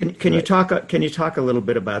 Right. Can you talk a little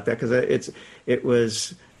bit about that? Because it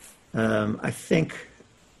was, I think,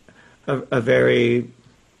 a very,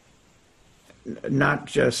 not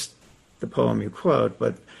just the poem you quote,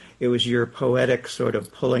 but it was your poetic sort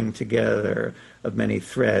of pulling together of many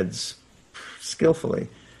threads skillfully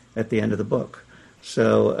at the end of the book.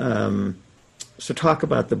 So talk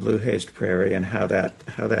about The Blue Hazed Prairie and how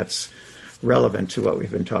that's relevant to what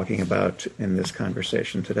we've been talking about in this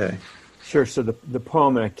conversation today. Sure. So the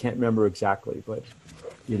poem, and I can't remember exactly, but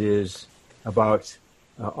it is about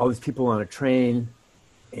all these people on a train,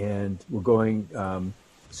 and we're going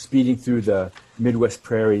speeding through the Midwest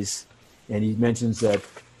prairies, and he mentions that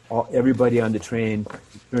everybody on the train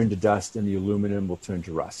turn to dust, and the aluminum will turn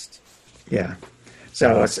to rust. Yeah.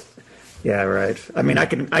 So yeah, right. I mean, I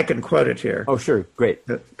can quote it here. Oh, sure, great.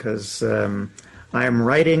 Because I am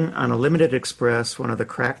riding on a limited express, one of the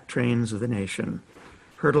cracked trains of the nation,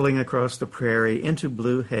 hurtling across the prairie into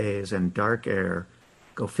blue haze and dark air.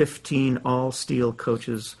 Go 15 all-steel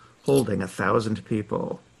coaches holding 1,000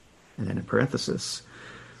 people. And then in parenthesis,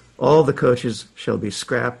 all the coaches shall be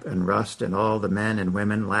scrap and rust, and all the men and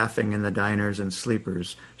women laughing in the diners and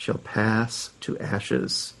sleepers shall pass to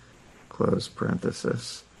ashes. Close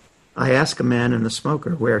parenthesis. I ask a man in the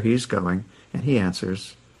smoker where he's going, and he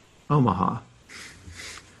answers, Omaha.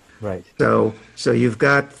 Right. So you've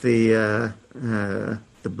got the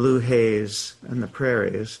blue haze and the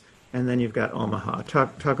prairies, and then you've got Omaha.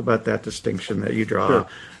 Talk about that distinction that you draw.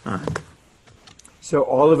 Sure. So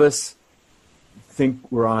all of us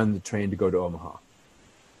think we're on the train to go to Omaha.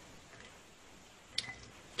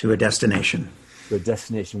 To a destination. To a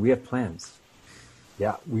destination. We have plans.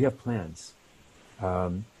 Yeah, we have plans.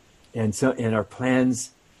 And our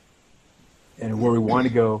plans and where we want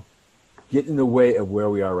to go get in the way of where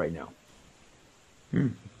we are right now.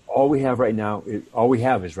 All we have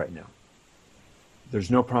is right now. There's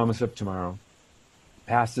no promise of tomorrow.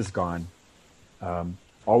 Past is gone.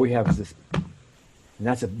 All we have is this. And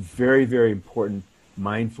that's a very, very important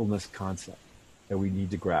mindfulness concept that we need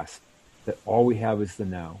to grasp, that all we have is the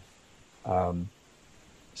now.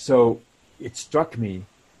 So it struck me,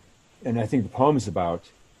 and I think the poem is about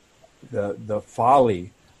the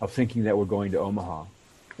folly of thinking that we're going to Omaha.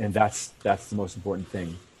 And that's the most important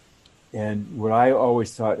thing. And what I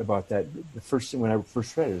always thought about that, the first thing when I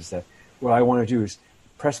first read it, is that what I want to do is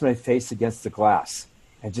press my face against the glass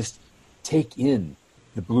and just take in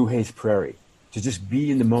the blue haze prairie, to just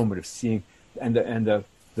be in the moment of seeing, and the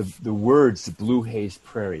words, the blue haze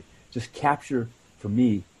prairie, just capture for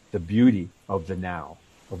me the beauty of the now,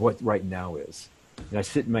 of what right now is. And I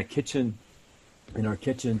sit in my kitchen, in our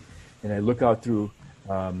kitchen, and I look out through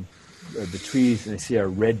the trees, and I see our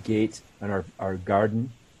red gate and our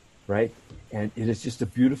garden, right? And it is just a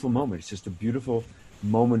beautiful moment. It's just a beautiful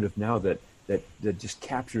moment of now that just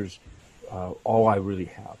captures all I really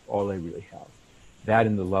have. That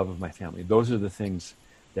and the love of my family. Those are the things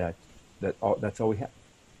that's all we have.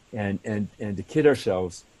 And to kid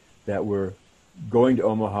ourselves that we're going to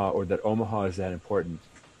Omaha, or that Omaha is that important,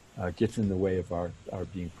 gets in the way of our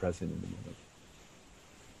being present in the moment.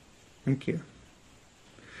 Thank you.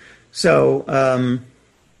 So,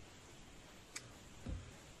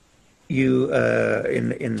 you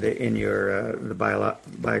in your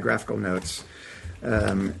biographical notes,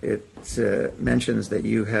 it mentions that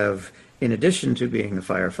you have, in addition to being a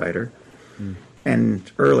firefighter,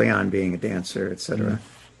 and early on being a dancer, etc.,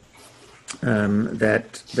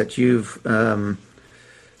 that you've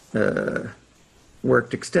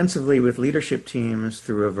worked extensively with leadership teams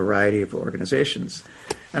through a variety of organizations.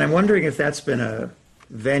 And I'm wondering if that's been a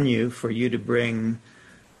venue for you to bring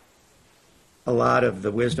a lot of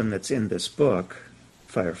the wisdom that's in this book,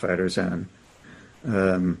 Firefighters On,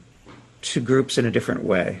 to groups in a different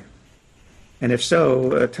way. And if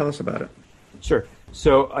so, tell us about it. Sure.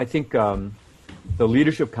 So I think the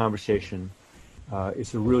leadership conversation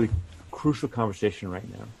is a really crucial conversation right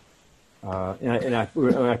now. And I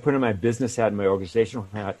put on my business hat and my organizational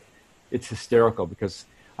hat, it's hysterical, because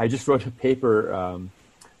I just wrote a paper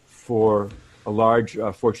for a large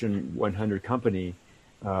Fortune 100 company,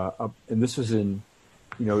 and this was in,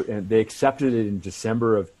 and they accepted it in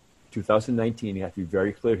December of 2019. You have to be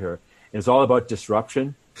very clear here. And it's all about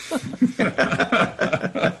disruption.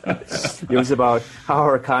 It was about how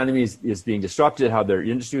our economy is being disrupted, how their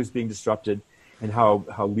industry is being disrupted, and how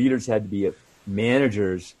leaders had to be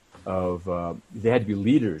managers of, they had to be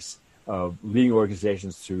leaders of leading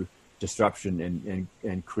organizations through disruption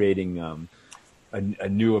and creating a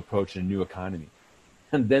new approach and a new economy.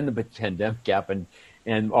 And then the pandemic happened,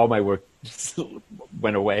 and all my work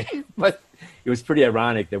went away. But it was pretty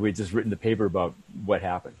ironic that we'd just written the paper about what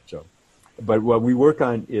happened. So, but what we work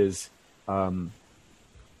on is,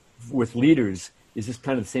 with leaders, is just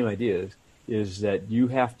kind of the same idea, is that you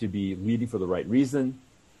have to be leading for the right reason,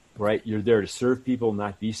 right? You're there to serve people,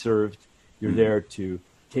 not be served. You're there to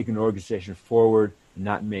take an organization forward,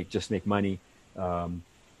 not just make money.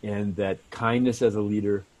 And that kindness as a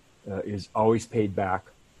leader is always paid back.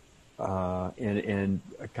 And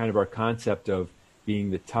kind of our concept of being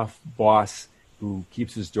the tough boss who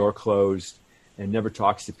keeps his door closed and never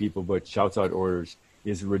talks to people but shouts out orders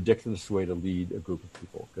is a ridiculous way to lead a group of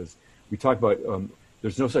people. Because we talk about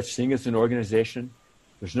there's no such thing as an organization.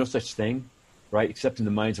 There's no such thing, right, except in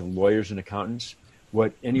the minds of lawyers and accountants.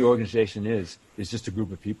 What any organization is just a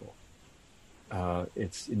group of people.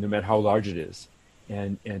 It's no matter how large it is.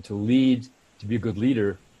 And to lead, to be a good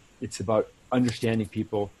leader, it's about understanding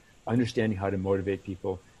people, understanding how to motivate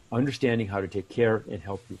people, understanding how to take care and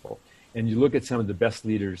help people. And you look at some of the best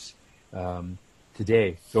leaders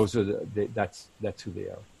today; those are that's who they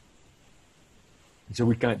are. And so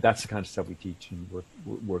that's the kind of stuff we teach and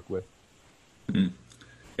work with. Mm-hmm.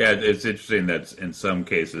 Yeah, it's interesting that in some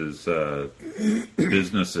cases,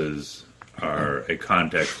 businesses are a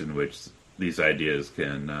context in which these ideas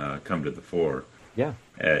can come to the fore. Yeah,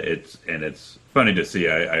 it's funny to see.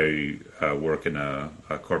 I work in a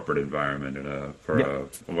corporate environment for a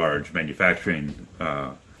large manufacturing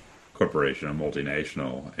corporation, a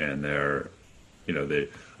multinational, and they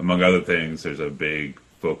among other things, there's a big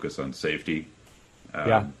focus on safety.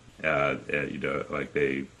 For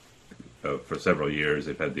several years,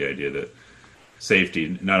 they've had the idea that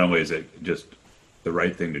safety, not only is it just the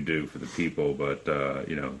right thing to do for the people, but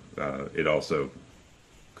it also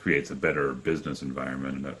creates a better business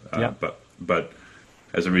environment. But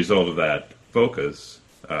as a result of that focus,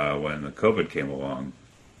 when the COVID came along,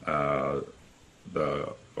 the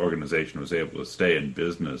organization was able to stay in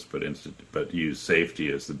business, but use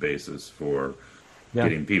safety as the basis for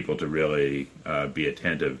getting people to really be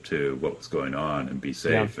attentive to what was going on and be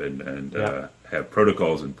safe and have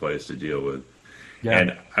protocols in place to deal with. Yeah.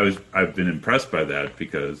 And I've been impressed by that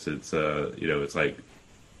because it's it's like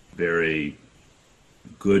very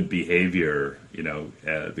good behavior.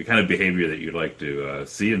 The kind of behavior that you'd like to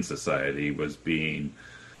see in society was being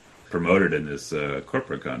promoted in this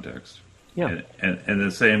corporate context. Yeah. And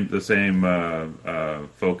the same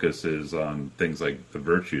focus is on things like the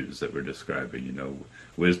virtues that we're describing.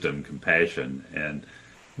 Wisdom, compassion,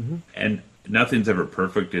 and nothing's ever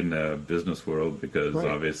perfect in the business world because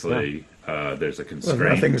obviously there's a constraint. Well,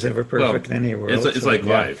 nothing's ever perfect in any world. It's like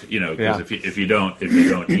life, because if you don't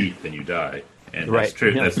eat, then you die, and that's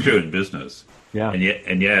true. That's true in business. Yeah.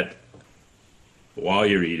 And yet, while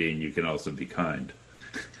you're eating, you can also be kind.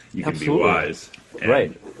 You can Absolutely. be wise.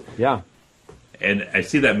 Right. Yeah. And I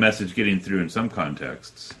see that message getting through in some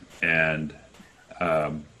contexts. And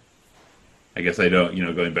I guess I don't,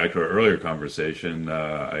 going back to our earlier conversation,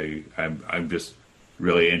 I'm just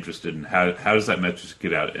really interested in how does that message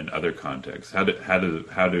get out in other contexts? How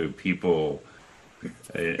do people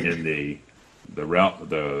in the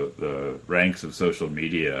ranks of social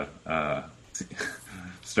media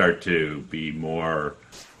start to be more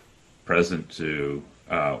present to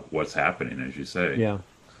what's happening, as you say? Yeah.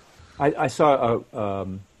 I saw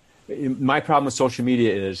my problem with social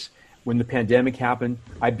media is when the pandemic happened,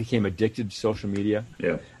 I became addicted to social media.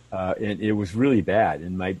 Yeah. And it was really bad.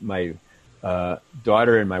 And my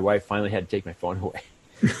daughter and my wife finally had to take my phone away.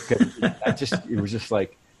 It was just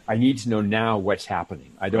like, I need to know now what's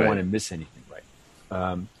happening. I don't want to miss anything. Right.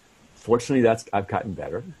 Fortunately, I've gotten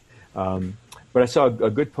better. But I saw a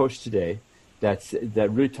good post today that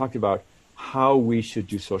really talked about how we should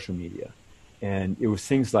do social media. And it was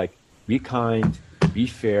things like, be kind, be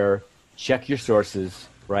fair, check your sources,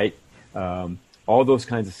 right? All those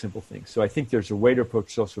kinds of simple things. So I think there's a way to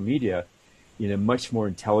approach social media in a much more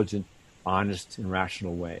intelligent, honest, and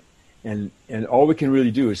rational way. And all we can really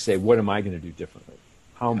do is say, what am I going to do differently?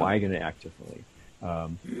 How am I going to act differently?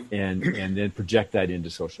 And then project that into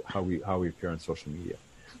how we appear on social media,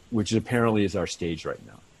 which apparently is our stage right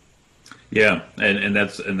now. Yeah, and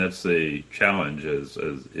that's the challenge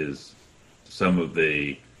is some of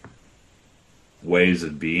the ways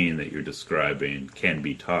of being that you're describing can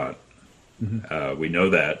be taught. Mm-hmm. We know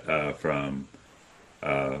that from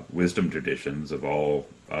wisdom traditions of all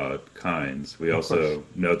kinds. We also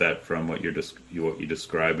know that from what you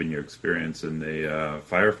describe in your experience in the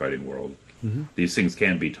firefighting world. Mm-hmm. These things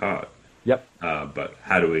can be taught. Yep. But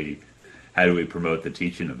how do we promote the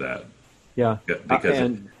teaching of that? Yeah.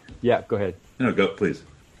 Because go ahead. No, go please.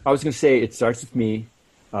 I was going to say it starts with me.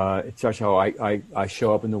 It starts how I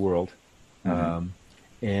show up in the world, mm-hmm.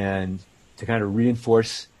 And to kind of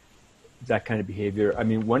reinforce that kind of behavior. I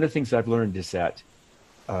mean, one of the things I've learned is that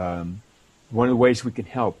one of the ways we can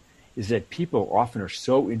help is that people often are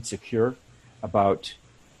so insecure about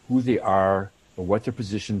who they are or what their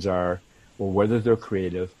positions are or whether they're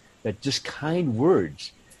creative that just kind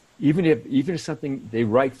words, even if something they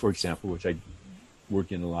write, for example, which I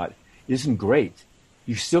work in a lot, isn't great,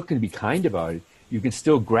 you still can be kind about it. You can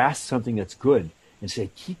still grasp something that's good and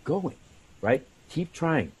say, keep going, right? Keep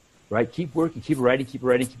trying, right? Keep working, keep writing, keep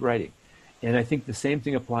writing, keep writing. And I think the same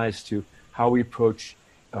thing applies to how we approach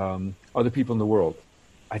other people in the world.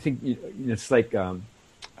 I think it's like,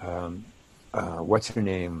 what's her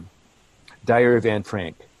name? Diary of Anne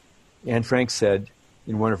Frank. Anne Frank said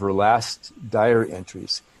in one of her last diary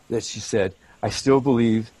entries that she said, I still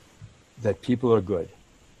believe that people are good,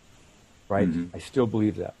 right? Mm-hmm. I still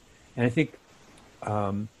believe that. And I think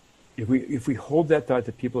if we hold that thought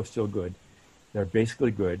that people are still good, they're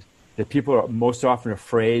basically good, that people are most often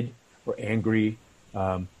afraid or angry,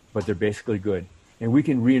 but they're basically good. And we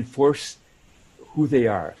can reinforce who they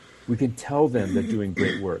are. We can tell them they're doing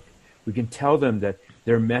great work. We can tell them that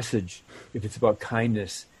their message, if it's about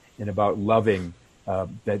kindness and about loving,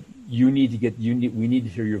 that we need to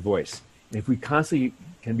hear your voice. And if we constantly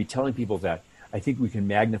can be telling people that, I think we can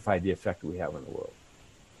magnify the effect we have on the world.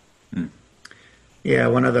 Hmm. Yeah,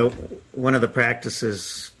 one of the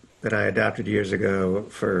practices that I adopted years ago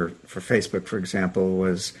for Facebook, for example,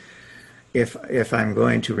 was if I'm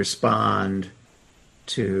going to respond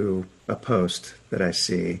to a post that I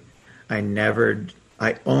see,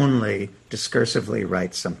 I only discursively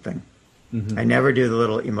write something. Mm-hmm. I never do the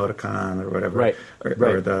little emoticon or whatever, right.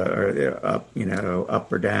 or the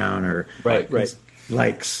up or down or right.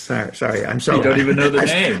 Likes. Sorry, I'm sorry. You don't even know the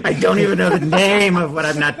name. I don't even know the name of what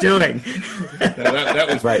I'm not doing. that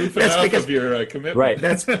was proof enough of your commitment. Right.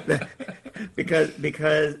 That's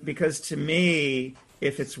because to me,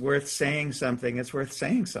 if it's worth saying something, it's worth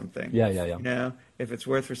saying something. Yeah. If it's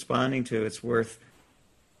worth responding to, it's worth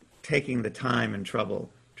taking the time and trouble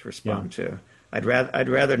to respond to. I'd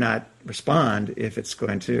rather not respond if it's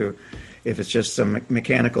just some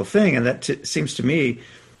mechanical thing, and that seems to me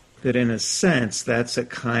that in a sense that's a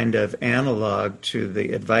kind of analog to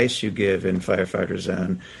the advice you give in Firefighter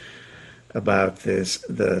Zone about the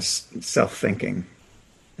self-thinking.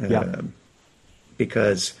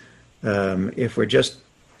 because if we're just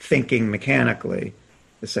thinking mechanically,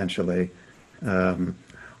 essentially,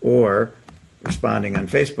 or responding on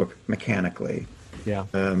Facebook mechanically,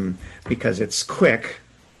 because it's quick,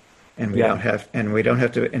 and we don't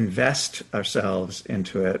have to invest ourselves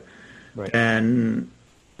into it, right. and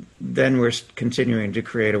then we're continuing to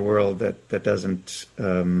create a world that doesn't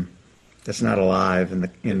that's not alive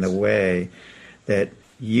in the way that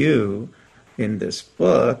you in this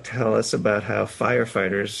book tell us about how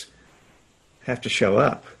firefighters have to show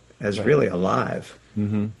up as really alive.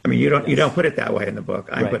 Mm-hmm. I mean, you don't put it that way in the book.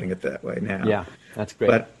 I'm putting it that way now. Yeah, that's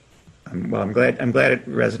great. But I'm glad it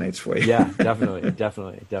resonates for you. Yeah, definitely,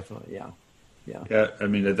 yeah. Yeah, I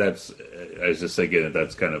mean I was just thinking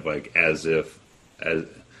that's kind of like as if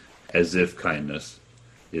kindness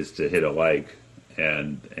is to hit a like,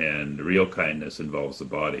 and real kindness involves the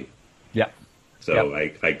body. Yeah. So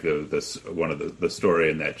like one of the story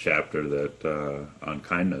in that chapter that on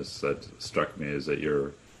kindness that struck me is that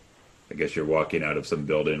you're walking out of some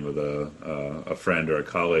building with a friend or a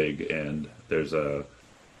colleague, and there's a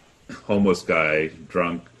homeless guy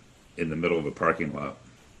drunk in the middle of a parking lot,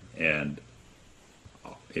 and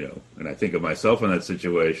and I think of myself in that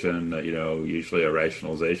situation. Usually a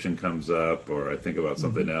rationalization comes up, or I think about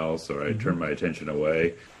something else, or I turn my attention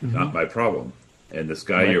away. Not my problem. And this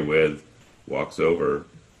guy you're with walks over,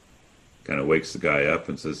 kind of wakes the guy up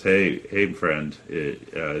and says, hey friend,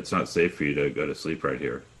 it's not safe for you to go to sleep right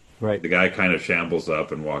here. Right. The guy kind of shambles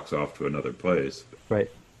up and walks off to another place. Right.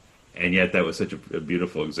 And yet that was such a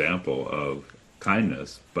beautiful example of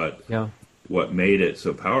kindness. But what made it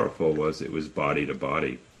so powerful was it was body to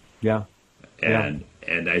body. Yeah. And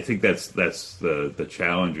I think that's the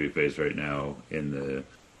challenge we face right now in the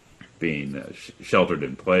being sheltered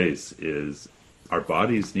in place is our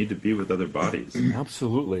bodies need to be with other bodies.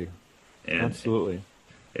 Absolutely. Absolutely.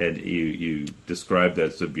 And you described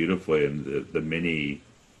that so beautifully in the many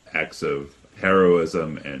acts of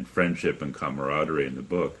heroism and friendship and camaraderie in the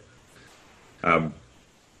book.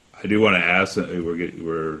 I do want to ask,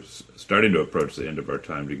 we're starting to approach the end of our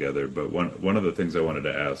time together, but one of the things I wanted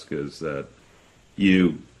to ask is that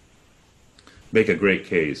you make a great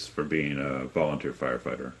case for being a volunteer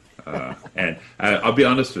firefighter. And I'll be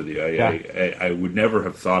honest with you, I would never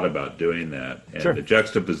have thought about doing that. And the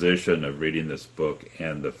juxtaposition of reading this book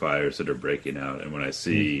and the fires that are breaking out, and when I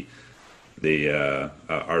see the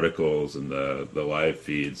articles and the live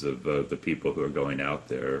feeds of the people who are going out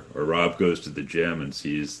there, or Rob goes to the gym and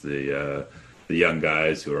sees the young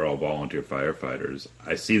guys who are all volunteer firefighters,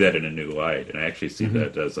 I see that in a new light, and I actually see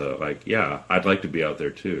that as I'd like to be out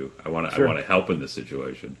there too. I want to help in this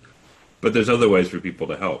situation. But there's other ways for people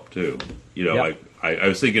to help too. Like I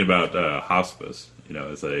was thinking about hospice.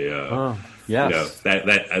 As a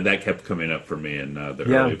that kept coming up for me in the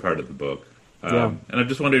early part of the book. And I'm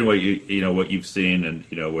just wondering what what you've seen, and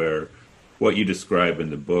what you describe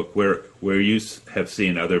in the book, where you have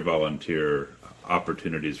seen other volunteer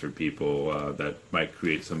opportunities for people that might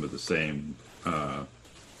create some of the same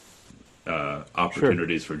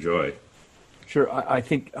opportunities for joy. Sure, I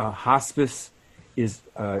think hospice is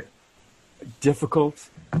difficult,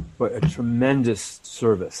 but a tremendous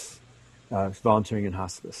service. Volunteering in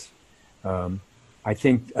hospice. I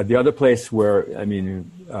think the other place where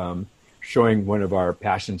showing one of our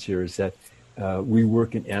passions here is that we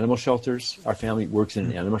work in animal shelters. Our family works in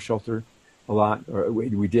an animal shelter a lot, or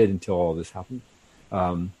we did until all this happened.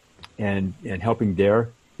 And helping there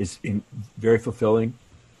is very fulfilling.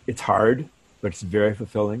 It's hard, but it's very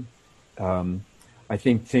fulfilling. I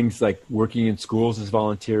think things like working in schools as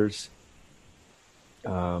volunteers,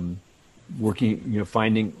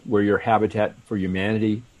 finding where your habitat for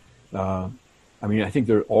humanity. I think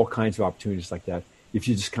there are all kinds of opportunities like that if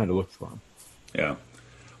you just kind of look for them. Yeah.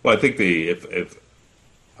 Well, I think if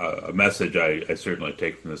a message I certainly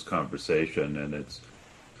take from this conversation, and it's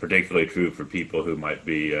particularly true for people who might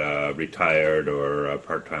be retired or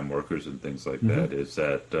part-time workers and things like that, is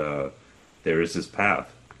that there is this path.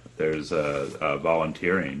 There's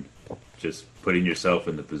volunteering, just putting yourself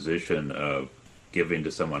in the position of giving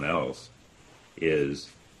to someone else is,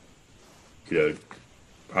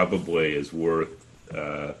 probably is worth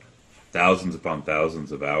thousands upon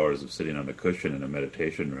thousands of hours of sitting on a cushion in a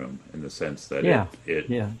meditation room, in the sense that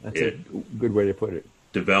that's a good way to put it.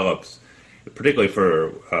 Develops, particularly for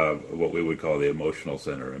what we would call the emotional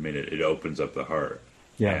center. It opens up the heart,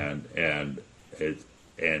 and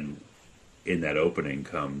in that opening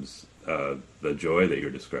comes the joy that you're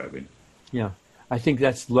describing. Yeah, I think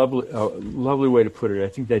that's lovely. A lovely way to put it. I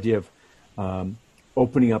think the idea of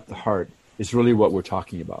opening up the heart is really what we're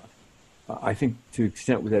talking about. I think to the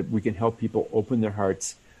extent that we can help people open their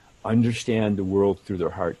hearts understand the world through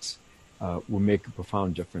their hearts will make a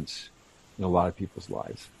profound difference in a lot of people's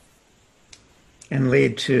lives. And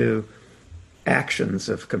lead to actions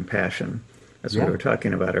of compassion, as we were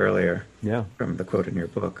talking about earlier. Yeah. From the quote in your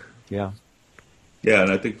book. Yeah. Yeah,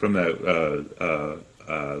 and I think from that,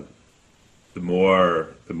 the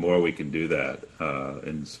more we can do that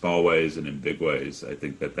in small ways and in big ways, I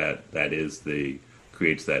think that is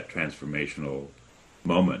creates that transformational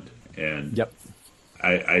moment. And Yep.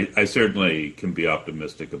 I certainly can be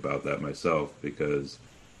optimistic about that myself because,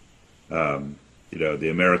 the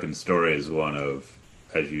American story is one of,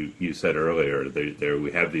 as you said earlier, there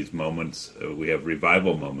we have these moments, we have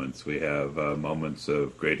revival moments, we have moments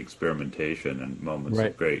of great experimentation and moments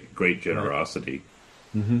of great generosity.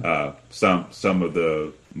 Right. Mm-hmm. Some of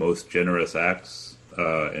the most generous acts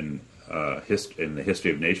in the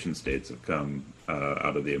history of nation states have come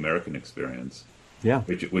out of the American experience. Yeah,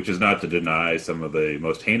 which is not to deny some of the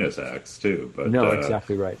most heinous acts too. But no,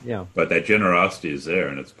 exactly right. Yeah, but that generosity is there,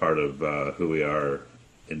 and it's part of who we are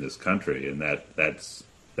in this country, and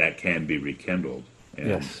that can be rekindled. And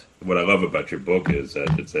yes. What I love about your book is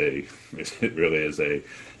that it really is a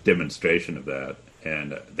demonstration of that,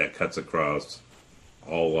 and that cuts across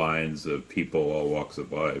all lines of people, all walks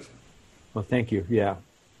of life. Well, thank you. Yeah.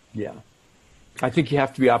 I think you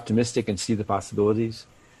have to be optimistic and see the possibilities.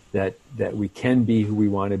 That we can be who we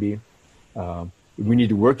want to be. We need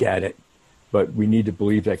to work at it, but we need to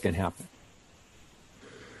believe that can happen.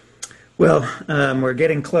 Well, we're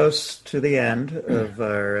getting close to the end of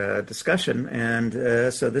our discussion, and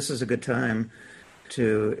so this is a good time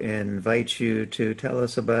to invite you to tell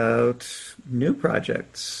us about new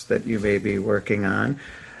projects that you may be working on.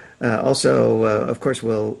 Also, of course,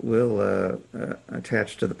 we'll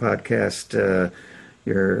attach to the podcast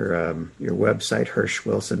your website,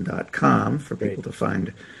 hirschwilson.com, for people to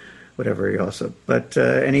find whatever you also. But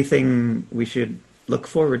anything we should look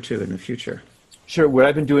forward to in the future? Sure. What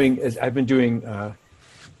I've been doing is 5-minute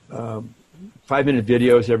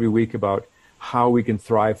videos every week about how we can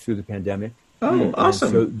thrive through the pandemic. Oh,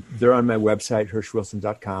 awesome. So they're on my website,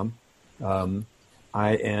 hirschwilson.com.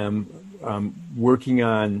 I am working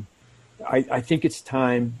on, I think it's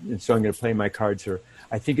time, and so I'm going to play my cards here.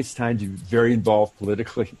 I think it's time to be very involved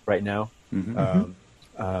politically right now. Mm-hmm.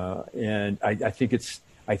 And I think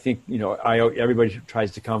everybody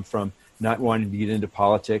tries to come from not wanting to get into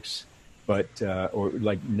politics, but, or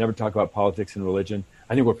like never talk about politics and religion.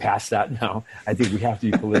 I think we're past that now. I think we have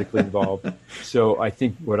to be politically involved. So I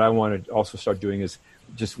think what I want to also start doing is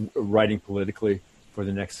just writing politically for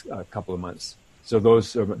the next couple of months. So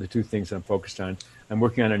those are the two things I'm focused on. I'm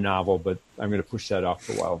working on a novel, but I'm going to push that off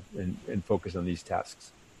for a while and focus on these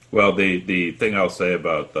tasks. Well, the thing I'll say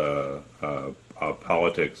about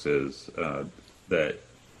politics is that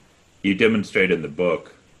you demonstrate in the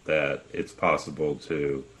book that it's possible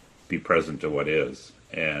to be present to what is.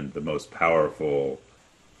 And the most powerful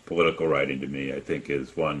political writing to me, I think,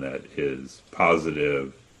 is one that is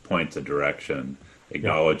positive, points a direction,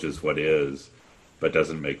 acknowledges what is, but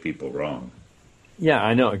doesn't make people wrong. Yeah,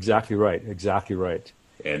 I know. Exactly right.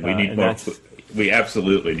 And we need more. We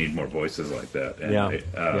absolutely need more voices like that.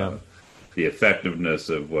 And the effectiveness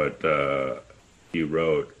of what you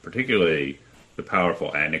wrote, particularly the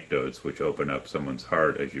powerful anecdotes which open up someone's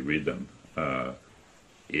heart as you read them,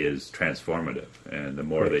 is transformative. And the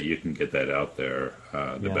more that you can get that out there,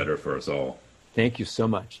 the better for us all. Thank you so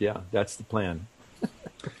much. Yeah, that's the plan.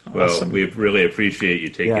 Well, Awesome. We really appreciate you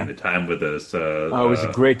taking the time with us. It was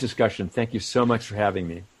a great discussion. Thank you so much for having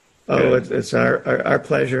me. Oh, it's our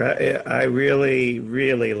pleasure. I really,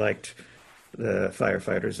 really liked the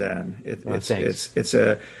Firefighter Zen.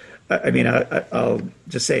 I'll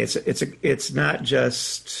just say it's not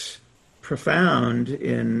just profound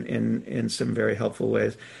in some very helpful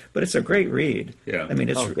ways, but it's a great read. Yeah. I mean,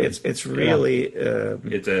 it's really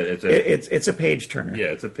it's a page turner. Yeah,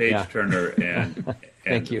 it's a page turner, and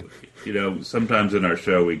Thank you. Sometimes in our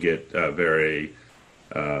show we get very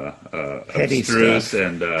heady abstruse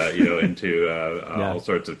stuff. and into all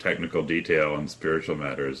sorts of technical detail on spiritual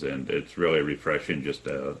matters, and it's really refreshing just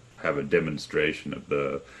to have a demonstration of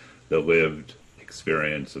the lived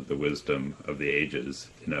experience of the wisdom of the ages,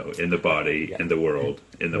 in the body, in the world,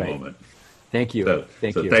 in the moment. Thank you.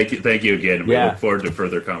 Thank you again. We look forward to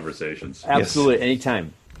further conversations. Absolutely, Yes.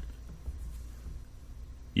 anytime.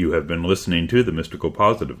 You have been listening to The Mystical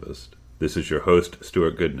Positivist. This is your host,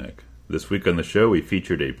 Stuart Goodnick. This week on the show, we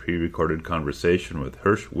featured a pre-recorded conversation with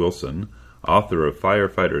Hirsch Wilson, author of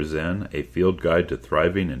Firefighter Zen, A Field Guide to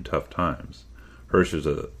Thriving in Tough Times. Hirsch is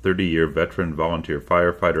a 30-year veteran volunteer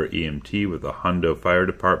firefighter EMT with the Hondo Fire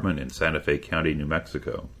Department in Santa Fe County, New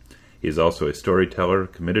Mexico. He is also a storyteller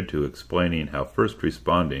committed to explaining how first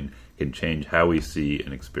responding can change how we see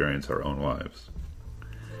and experience our own lives.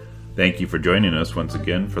 Thank you for joining us once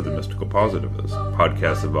again for The Mystical Positivist.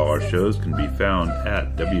 Podcasts of all our shows can be found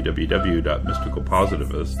at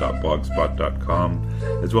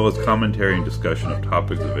www.mysticalpositivist.blogspot.com, as well as commentary and discussion of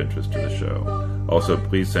topics of interest to the show. Also,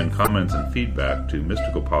 please send comments and feedback to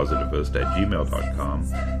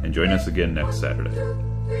mysticalpositivist@gmail.com, and join us again next Saturday.